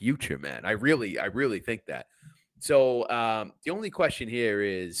a future, man. I really think that. So the only question here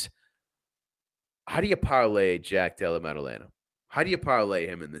is, how do you parlay Jack Della Maddalena? How do you parlay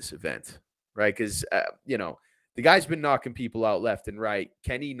him in this event? Right? Because, the guy's been knocking people out left and right.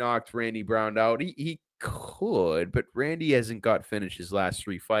 Kenny knocked Randy Brown out. He could, but Randy hasn't got finished his last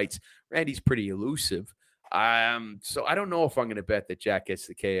 3 fights. Randy's pretty elusive. So I don't know if I'm going to bet that Jack gets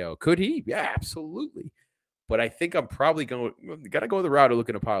the KO. Could he? Yeah, absolutely. But I think I'm probably got to go the route of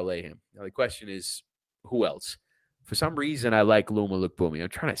looking to parlay him. Now, the question is, who else? For some reason, I like Luma Lookboonmee. I'm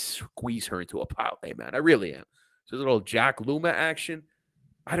trying to squeeze her into a parlay, man. I really am. So a little Jack Luma action.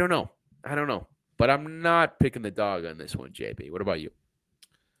 I don't know. But I'm not picking the dog on this one, JB. What about you?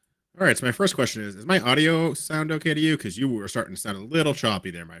 All right, so my first question is my audio sound okay to you? Because you were starting to sound a little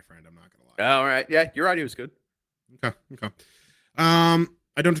choppy there, my friend. I'm not going to lie. All right. Yeah, your audio is good. Okay. I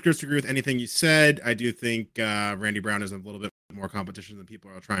don't disagree with anything you said. I do think Randy Brown is a little bit more competition than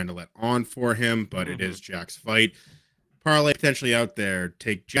people are trying to let on for him, but it is Jack's fight. Parlay potentially out there.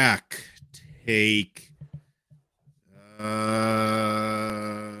 Take Jack. Take...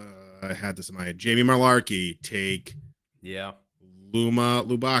 I had this in my head. Jamie Malarkey. Take... Yeah. Luma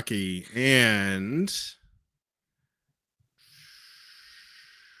Lubaki, and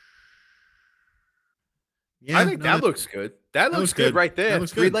I think that looks good. That looks good right there.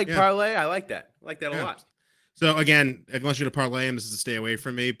 3-leg parlay. I like that. I like that a lot. So again, unless you're to parlay him, this is a stay away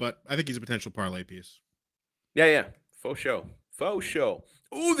from me, but I think he's a potential parlay piece. Yeah. Faux show.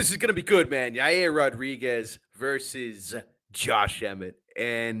 Ooh, this is gonna be good, man. Yair Rodriguez versus Josh Emmett.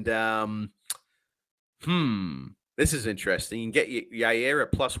 And this is interesting. You can get Yair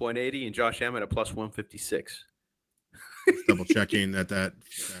at plus 180 and Josh Emmett at plus 156. Double checking that that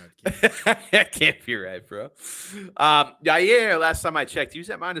can't be right, bro. Yair, last time I checked, he was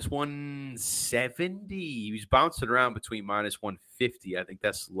at minus 170. He was bouncing around between minus 150. I think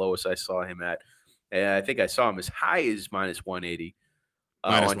that's the lowest I saw him at. I think I saw him as high as minus 180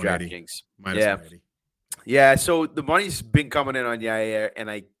 on DraftKings. Minus 180. Yeah, so the money's been coming in on Yair, and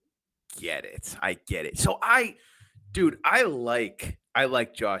I get it. I get it. So dude, I like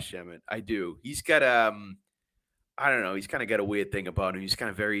Josh Emmett. I do. He's got I don't know. He's kind of got a weird thing about him. He's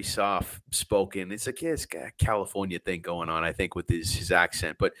kind of very soft spoken. It's like it's got a California thing going on, I think, with his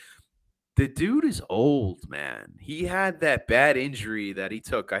accent. But the dude is old, man. He had that bad injury that he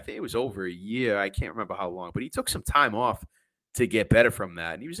took. I think it was over a year. I can't remember how long, but he took some time off to get better from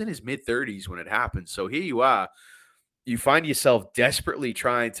that. And he was in his mid 30s when it happened. So here you are. You find yourself desperately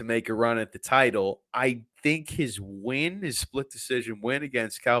trying to make a run at the title. I think his split decision win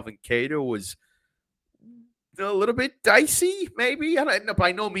against Calvin Cater was a little bit dicey, maybe. I don't know,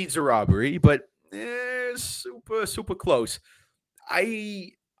 by no means a robbery, but super, super close.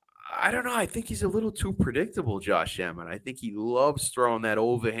 I I don't know. I think he's a little too predictable, Josh Emmett. I think he loves throwing that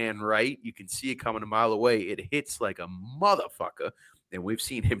overhand right. You can see it coming a mile away. It hits like a motherfucker, and we've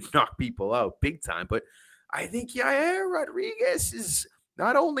seen him knock people out big time. But I think Yair Rodriguez is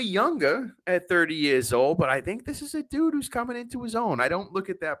not only younger at 30 years old, but I think this is a dude who's coming into his own. I don't look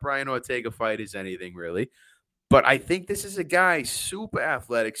at that Brian Ortega fight as anything really. But I think this is a guy super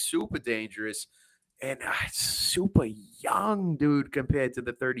athletic, super dangerous, and super young, dude, compared to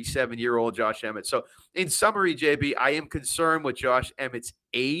the 37-year-old Josh Emmett. So, in summary, JB, I am concerned with Josh Emmett's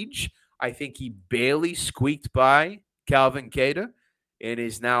age. I think he barely squeaked by Calvin Cater and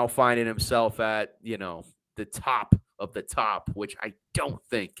is now finding himself at, the top of the top, which I don't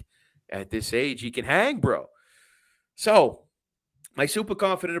think at this age he can hang, bro. So, am I super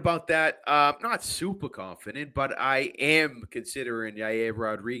confident about that? Not super confident, but I am considering Yair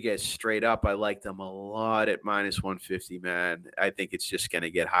Rodriguez straight up. I liked him a lot at minus 150, man. I think it's just going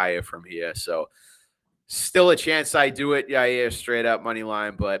to get higher from here. So still a chance I do it, Yair straight up money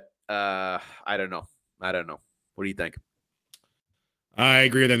line, but I don't know. I don't know. What do you think? I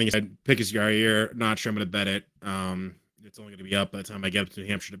agree with everything you said. Pick is Yair. Not sure I'm going to bet it. It's only going to be up by the time I get up to New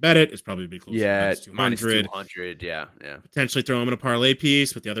Hampshire to bet it. It's probably be close to minus 200. 200. Yeah. Potentially throw him in a parlay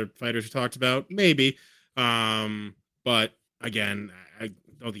piece with the other fighters we talked about. Maybe. But again, I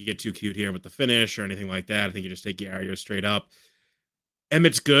don't think you get too cute here with the finish or anything like that. I think you just take Yair straight up.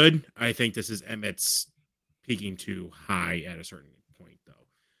 Emmett's good. I think this is Emmett's peaking too high at a certain point, though.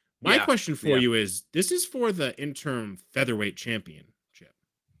 My question for you is, this is for the interim featherweight championship.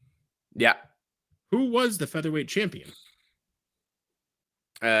 Yeah. Who was the featherweight champion?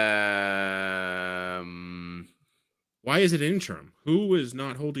 Why is it interim? Who is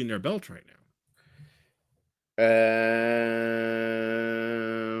not holding their belt right now?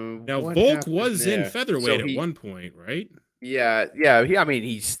 Now Volk was in featherweight at one point, right? Yeah.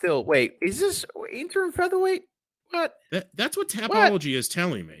 He's still. Wait, is this interim featherweight? What? That's what Tapology is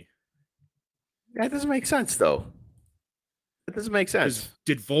telling me. That doesn't make sense, though. It doesn't make sense.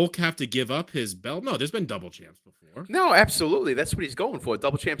 Did Volk have to give up his belt? No, there's been double champs before. No, absolutely. That's what he's going for.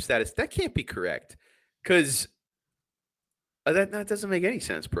 Double champ status. That can't be correct. Because that doesn't make any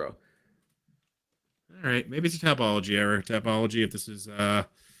sense, bro. All right. Maybe it's a Tapology error. Tapology, if this is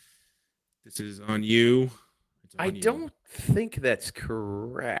on you. I don't think that's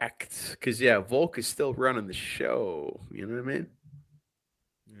correct. Because, Volk is still running the show. You know what I mean?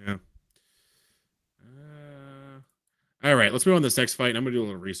 Yeah. All right, let's move on to this next fight. I'm going to do a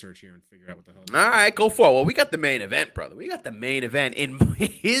little research here and figure out what the hell. All right, go for it. Well, we got the main event, brother. We got the main event in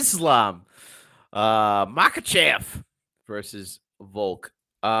Islam. Makhachev versus Volk.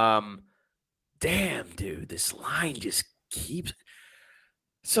 Damn, dude, this line just keeps.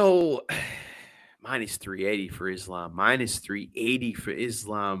 So, minus 380 for Islam. Minus 380 for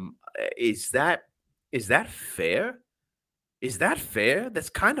Islam. Is that fair? Is that fair? That's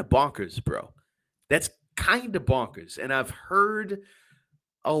kind of bonkers, bro. That's kind of bonkers. And I've heard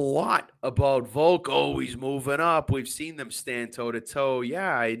a lot about Volk. Oh, he's moving up. We've seen them stand toe to toe.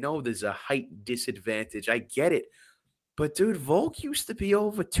 Yeah, I know there's a height disadvantage. I get it. But dude, Volk used to be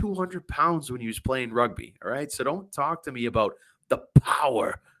over 200 pounds when he was playing rugby. All right. So don't talk to me about the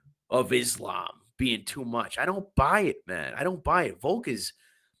power of Islam being too much. I don't buy it, man. I don't buy it. Volk is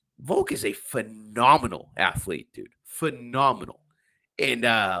a phenomenal athlete, dude. Phenomenal. And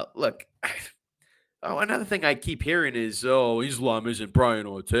look, another thing I keep hearing is, Islam isn't Brian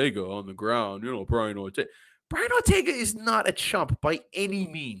Ortega on the ground. Brian Ortega. Brian Ortega is not a chump by any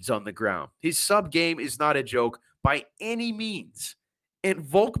means on the ground. His sub game is not a joke by any means. And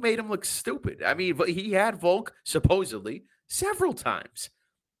Volk made him look stupid. I mean, he had Volk supposedly several times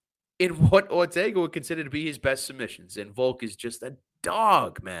in what Ortega would consider to be his best submissions. And Volk is just a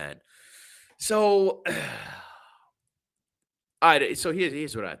dog, man. So,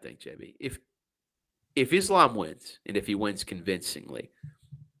 here's what I think, JB. If Islam wins, and if he wins convincingly,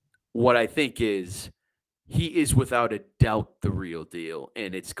 what I think is he is without a doubt the real deal,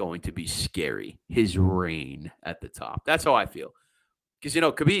 and it's going to be scary. His reign at the top. That's how I feel. Because,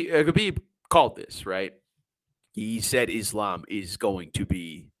 Khabib called this, right? He said Islam is going to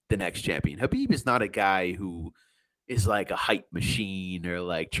be the next champion. Khabib is not a guy who is like a hype machine or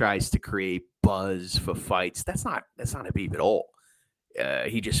like tries to create buzz for fights. That's not Khabib at all.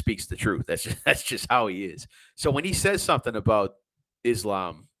 He just speaks the truth. That's just how he is. So when he says something about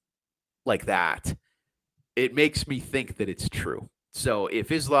Islam like that, it makes me think that it's true. So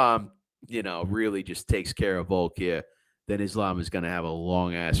if Islam, really just takes care of Volk here, then Islam is going to have a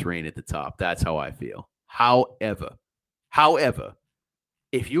long ass reign at the top. That's how I feel. However,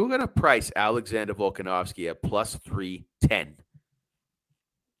 if you're going to price Alexander Volkanovski at plus 310,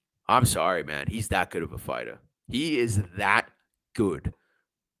 I'm sorry, man. He's that good of a fighter. He is that good.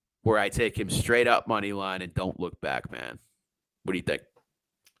 Where I take him straight up money line and don't look back, man. What do you think?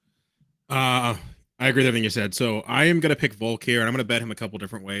 I agree with everything you said. So I am going to pick Volk here, and I'm going to bet him a couple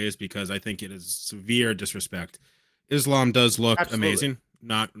different ways because I think it is severe disrespect. Islam does look amazing.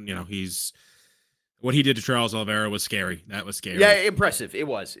 Not, he's what he did to Charles Oliveira was scary. That was scary. Yeah, impressive. It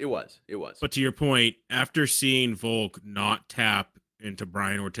was. But to your point, after seeing Volk not tap into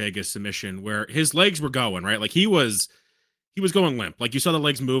Brian Ortega's submission, where his legs were going, right? Like he was going limp. Like you saw the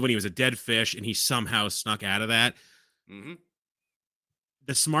legs move, and he was a dead fish, and he somehow snuck out of that. Mm-hmm.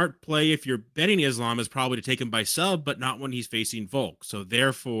 The smart play, if you're betting Islam, is probably to take him by sub, but not when he's facing Volk. So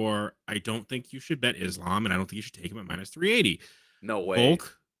therefore, I don't think you should bet Islam, and I don't think you should take him at minus 380. No way.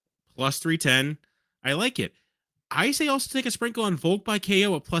 Volk plus 310. I like it. I say also take a sprinkle on Volk by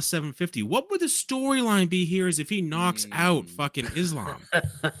KO at plus 750. What would the storyline be here is if he knocks out fucking Islam?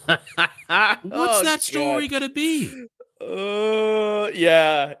 What's that story going to be?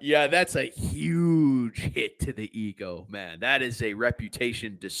 Yeah, that's a huge hit to the ego, man. That is a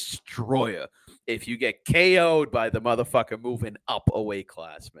reputation destroyer if you get KO'd by the motherfucker moving up a weight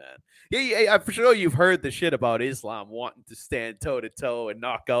class, man. Yeah, I'm sure you've heard the shit about Islam wanting to stand toe-to-toe and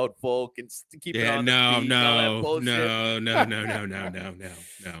knock out Volk and keep it on the feet.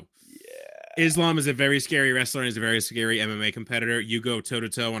 No. Islam is a very scary wrestler and is a very scary MMA competitor. You go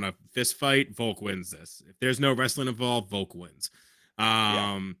toe-to-toe on a fist fight, Volk wins this. If there's no wrestling involved, Volk wins. So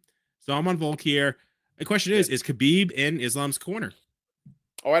I'm on Volk here. The question is Khabib in Islam's corner?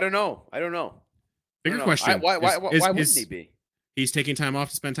 Oh, I don't know. Bigger question. Why wouldn't he be? He's taking time off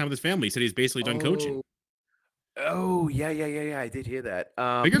to spend time with his family. He said he's basically done coaching. Oh, yeah. I did hear that.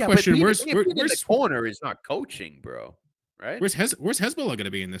 Bigger question, where's the corner is not coaching, bro. Right? Where's Hezbollah going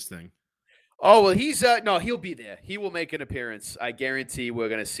to be in this thing? Oh, well, he's no, he'll be there. He will make an appearance. I guarantee we're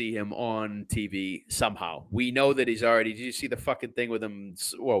going to see him on TV somehow. We know that he's already. Did you see the fucking thing with him?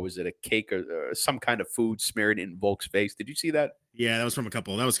 What was it? A cake or some kind of food smeared in Volk's face? Did you see that? Yeah, that was from a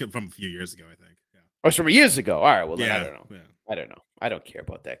few years ago, I think. Yeah. Oh, it's from years ago. All right. Well, then yeah, I don't know. Yeah. I don't know. I don't care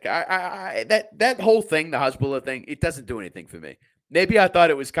about that guy. That whole thing, the Hezbollah thing, it doesn't do anything for me. Maybe I thought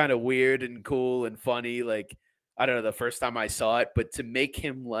it was kind of weird and cool and funny. Like, I don't know, the first time I saw it, but to make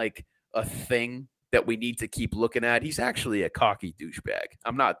him like a thing that we need to keep looking at, he's actually a cocky douchebag.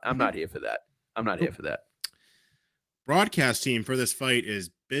 I'm not here for that. I'm not here for that. Broadcast team for this fight is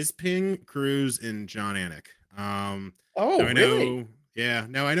Bisping, Cruz, and John Anik. Really? Yeah.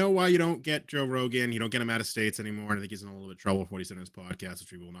 Now I know why you don't get Joe Rogan. You don't get him out of states anymore. And I think he's in a little bit of trouble for what he said in his podcast,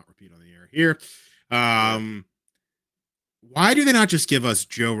 which we will not repeat on the air here. Why do they not just give us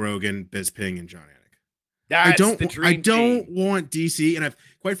Joe Rogan, Bisping, and John Anik? I don't want DC, and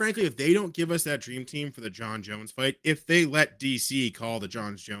quite frankly, if they don't give us that dream team for the John Jones fight, if they let DC call the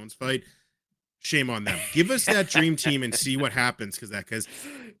John Jones fight, shame on them. Give us that dream team and see what happens, because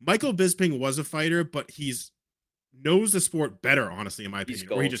Michael Bisping was a fighter, but he's knows the sport better, honestly, in my opinion,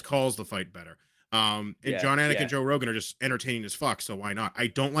 or he just calls the fight better. And John Anik and Joe Rogan are just entertaining as fuck, so why not? I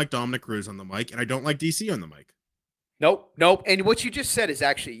don't like Dominic Cruz on the mic, and I don't like DC on the mic. Nope. And what you just said is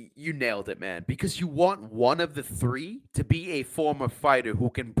actually, you nailed it, man, because you want one of the three to be a former fighter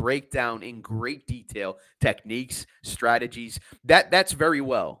who can break down in great detail techniques, strategies. That's very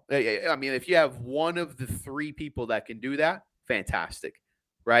well. I mean, if you have one of the three people that can do that, fantastic,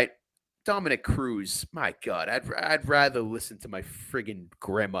 right? Dominic Cruz, my God, I'd rather listen to my friggin'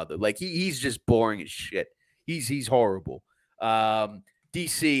 grandmother. Like he's just boring as shit. He's horrible.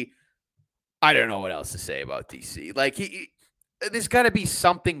 DC, I don't know what else to say about DC. Like there's got to be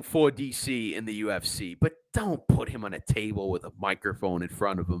something for DC in the UFC, but don't put him on a table with a microphone in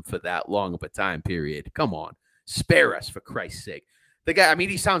front of him for that long of a time period. Come on, spare us for Christ's sake. The guy, I mean,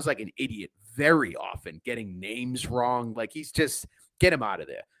 he sounds like an idiot very often, getting names wrong. Like he's just, get him out of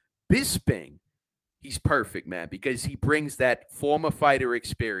there. Bisping, He's perfect, man, because he brings that former fighter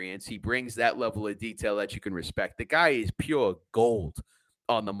experience. He brings that level of detail that you can respect. The guy is pure gold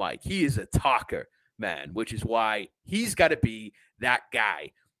on the mic. He is a talker, man, which is why he's got to be that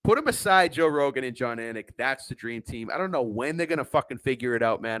guy. Put him aside, Joe Rogan and John Anik. That's the dream team. I don't know when they're going to fucking figure it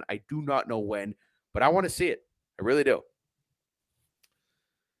out, man. I do not know when, but I want to see it. I really do.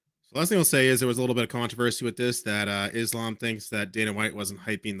 So last thing I'll say is there was a little bit of controversy with this that Islam thinks that Dana White wasn't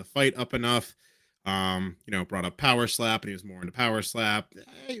hyping the fight up enough. Brought up power slap and he was more into power slap.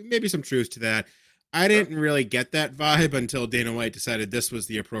 Maybe some truth to that. I didn't really get that vibe until Dana White decided this was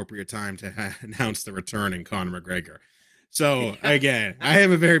the appropriate time to announce the return in Conor McGregor. So again, I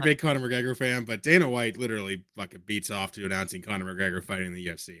am a very big Conor McGregor fan, but Dana White literally fucking beats off to announcing Conor McGregor fighting in the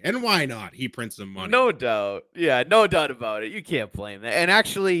UFC. And why not? He prints some money. No doubt. Yeah, no doubt about it. You can't blame that. And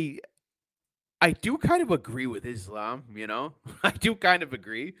actually, I do kind of agree with Islam, I do kind of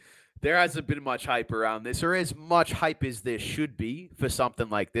agree. There hasn't been much hype around this, or as much hype as there should be for something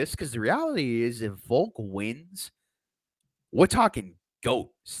like this. Because the reality is, if Volk wins, we're talking GOAT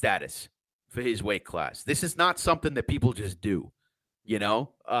status for his weight class. This is not something that people just do,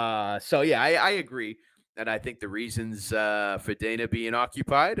 So, yeah, I agree. And I think the reasons for Dana being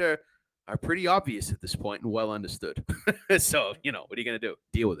occupied are pretty obvious at this point and well understood. So, what are you going to do?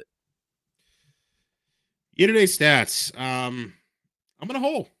 Deal with it. Year-to-date stats. I'm going to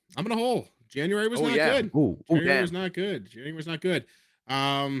hold. January was not good. January was not good.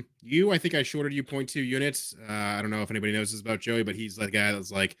 I think I shorted you 0.2 units. I don't know if anybody knows this about Joey, but he's the guy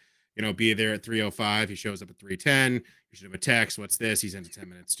that's like, be there at 3:05. He shows up at 3:10. You should have a text. What's this? He sent it 10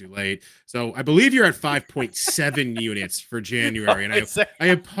 minutes too late. So I believe you're at 5.7 units for January. And I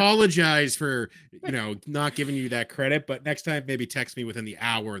apologize for, not giving you that credit, but next time maybe text me within the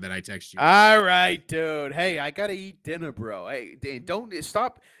hour that I text you. All right, dude. Hey, I got to eat dinner, bro. Hey, don't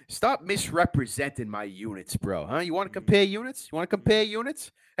stop misrepresenting my units, bro. Huh? You want to compare units?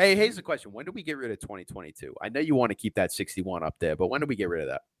 Hey, here's the question. When do we get rid of 2022? I know you want to keep that 61 up there, but when do we get rid of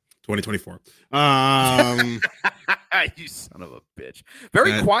that? 2024. You son of a bitch.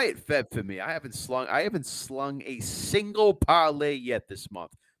 Very quiet Feb for me. I haven't slung a single parlay yet this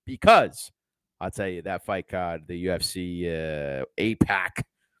month because I'll tell you that fight card, the UFC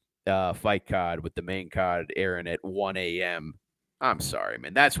APAC fight card with the main card airing at 1 a.m. I'm sorry,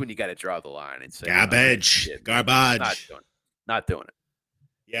 man. That's when you got to draw the line and say garbage. Not doing it.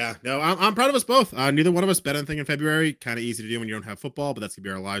 Yeah, no, I'm proud of us both. Neither one of us bet anything in February. Kind of easy to do when you don't have football, but that's going to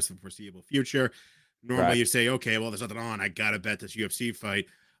be our lives for the foreseeable future. Normally you say, okay, well, there's nothing on. I got to bet this UFC fight.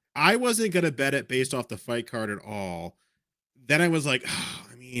 I wasn't going to bet it based off the fight card at all. Then I was like,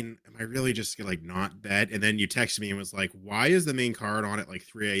 am I really just going to not bet? And then you texted me and was like, why is the main card on at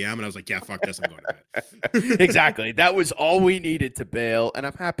 3 a.m.? And I was like, yeah, fuck this. I'm going to bed. Exactly. That was all we needed to bail. And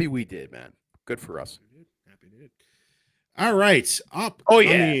I'm happy we did, man. Good for us. All right,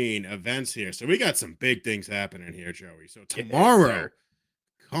 upcoming events here. So we got some big things happening here, Joey. So tomorrow,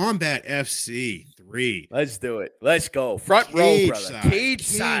 Combat FC 3. Let's do it. Let's go. Front row, brother. Cage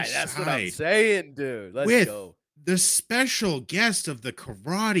side. That's what I'm saying, dude. Let's go. The special guest of the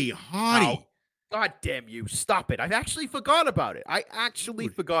Karate Hottie. Oh, God damn you. Stop it. I actually forgot about it.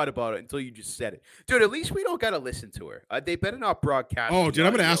 Forgot about it until you just said it. Dude, at least we don't got to listen to her. They better not broadcast. Oh, dude,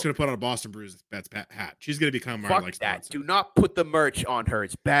 I'm going to ask her to put on a Boston Bruins Bets hat. She's going to become our sponsor. Do not put the merch on her.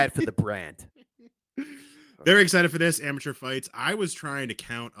 It's bad for the brand. Very excited for this. Amateur fights. I was trying to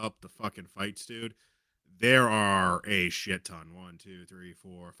count up the fucking fights, dude. There are a shit ton. 1, 2, 3,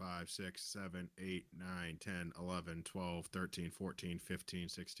 4, 5, 6, 7, 8, 9, 10, 11, 12, 13, 14, 15,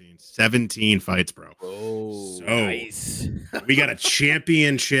 16, 17 fights, bro. Oh, so nice. We got the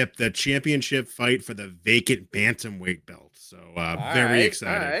championship fight for the vacant bantamweight belt. So very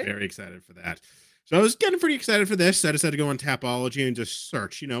excited for that. So I was getting pretty excited for this. I decided to go on Tapology and just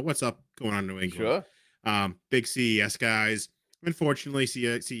search, what's up going on in New England. Sure. Big CES guys. Unfortunately,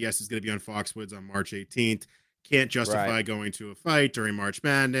 CES is going to be on Foxwoods on March 18th. Can't justify going to a fight during March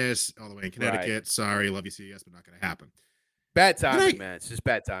Madness all the way in Connecticut. Right. Sorry, love you, CES, but not going to happen. Bad timing, man. It's just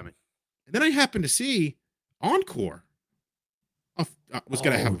bad timing. And then I happened to see Encore was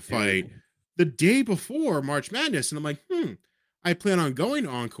going to have a fight the day before March Madness. And I'm like, I plan on going to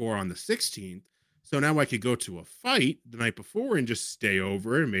Encore on the 16th. So now I could go to a fight the night before and just stay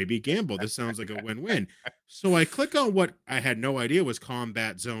over and maybe gamble. This sounds like a win-win. So I click on what I had no idea was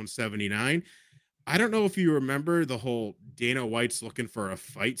Combat Zone 79. I don't know if you remember the whole Dana White's looking for a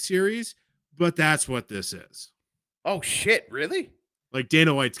fight series, but that's what this is. Oh, shit. Really?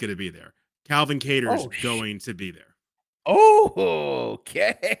 Dana White's going to be there. Calvin Kattar's going to be there. Oh,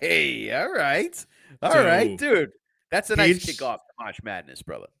 okay. All right. All right, dude. That's a nice kickoff to March Madness,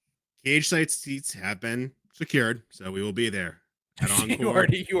 brother. Cage side seats have been secured, so we will be there at you Encore.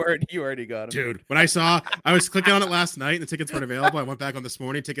 already got him, Dude. When I was clicking on it last night and the tickets weren't available. I went back on this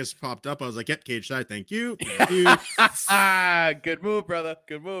morning, tickets popped up. I was like, "Yep, cage side, thank you, thank you." Good move, brother.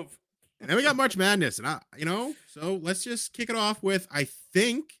 Good move. And then we got March Madness, and so let's just kick it off with, I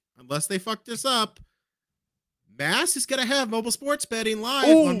think, unless they fuck this up, Mass is gonna have mobile sports betting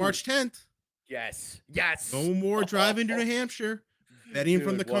live on March 10th. Yes. No more driving to New Hampshire, betting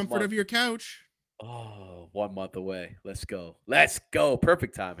from the comfort of your couch. Oh, 1 month away. Let's go.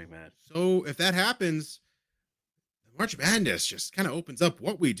 Perfect timing, man. So if that happens, March Madness just kind of opens up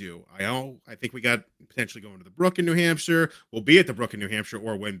what we do. I think we got potentially going to the Brook in New Hampshire. We'll be at the Brook in New Hampshire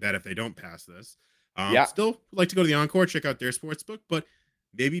or WinBet if they don't pass this. Still would like to go to the Encore, check out their sports book, but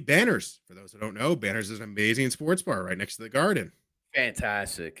maybe Banners. For those who don't know, Banners is an amazing sports bar right next to the Garden.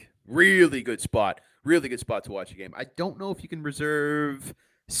 Fantastic. Really good spot. Really good spot to watch a game. I don't know if you can reserve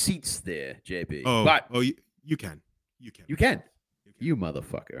seats there, JB. You can. You can. You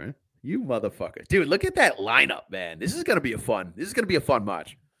motherfucker. Huh? You motherfucker. Dude, look at that lineup, man. This is going to be a fun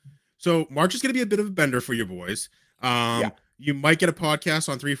match. So March is going to be a bit of a bender for your boys. You might get a podcast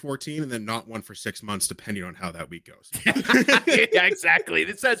on 314 and then not one for 6 months, depending on how that week goes. Yeah, exactly.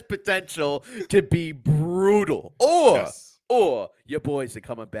 This has potential to be brutal. Or your boys are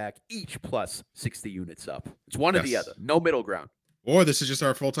coming back each plus 60 units up. It's one or the other. No middle ground. Or this is just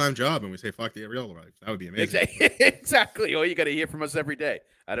our full-time job and we say, fuck the real life. That would be amazing. Exactly. Or you got to hear from us every day.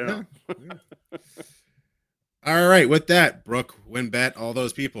 I don't know. Yeah. All right. With that, Brooke, WinBet, all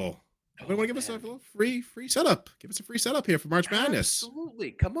those people. We want to give us a little free setup. Give us a free setup here for March Madness. Absolutely.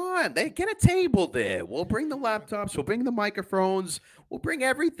 Come on. They get a table there. We'll bring the laptops. We'll bring the microphones. We'll bring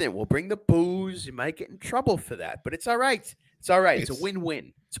everything. We'll bring the booze. You might get in trouble for that, but it's all right. It's all right. It's a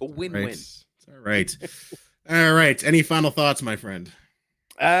win-win. It's a win-win. It's all right. All right. Any final thoughts, my friend?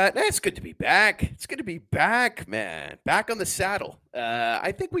 It's good to be back. It's good to be back, man. Back on the saddle.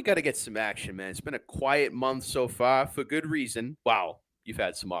 I think we got to get some action, man. It's been a quiet month so far for good reason. Wow. You've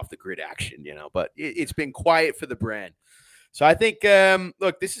had some off the grid action, but it's been quiet for the brand. So I think,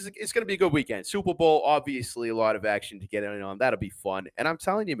 look, it's going to be a good weekend. Super Bowl, obviously a lot of action to get in on. That'll be fun. And I'm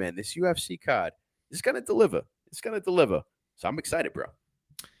telling you, man, this UFC card is going to deliver. It's going to deliver. So I'm excited, bro.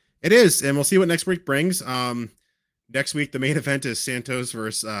 It is. And we'll see what next week brings. Next week, the main event is Santos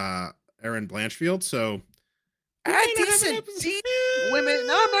versus Aaron Blanchfield. So decent women.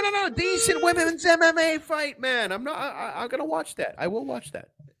 No. Decent women's MMA fight, man. I'm gonna watch that. I will watch that.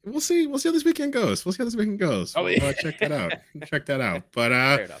 We'll see how this weekend goes. We'll check that out. But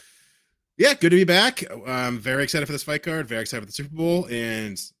fair enough. Yeah, good to be back. I'm very excited for this fight card. Very excited for the Super Bowl,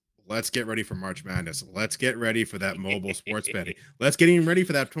 and let's get ready for March Madness. Let's get ready for that mobile sports betting. Let's get ready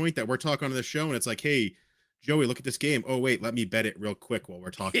for that point that we're talking on the show, and it's like, hey, Joey, look at this game. Oh, wait, let me bet it real quick while we're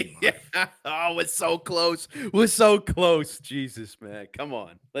talking. Oh, we're so close. We're so close. Jesus, man. Come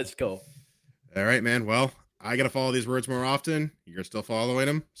on. Let's go. All right, man. Well, I got to follow these words more often. You're still following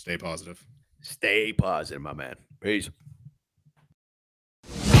them. Stay positive. Stay positive, my man. Peace.